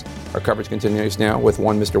podcasts. Our coverage continues now with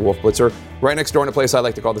one Mr. Wolf Blitzer right next door in a place I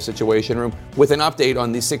like to call the Situation Room with an update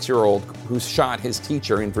on the 6-year-old who shot his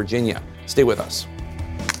teacher in Virginia. Stay with us.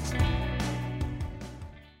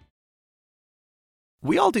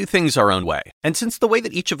 We all do things our own way. And since the way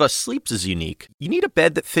that each of us sleeps is unique, you need a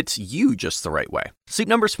bed that fits you just the right way. Sleep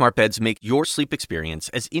Number smart beds make your sleep experience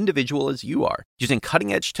as individual as you are, using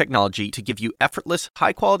cutting-edge technology to give you effortless,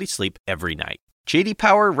 high-quality sleep every night. JD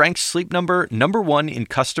Power ranks Sleep Number number 1 in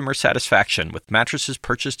customer satisfaction with mattresses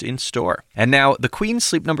purchased in-store. And now, the Queen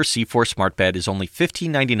Sleep Number C4 Smart Bed is only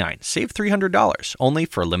 $1,599. Save $300, only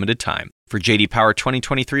for a limited time. For JD Power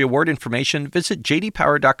 2023 award information, visit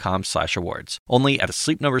jdpower.com/awards. Only at a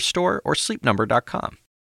Sleep Number store or sleepnumber.com.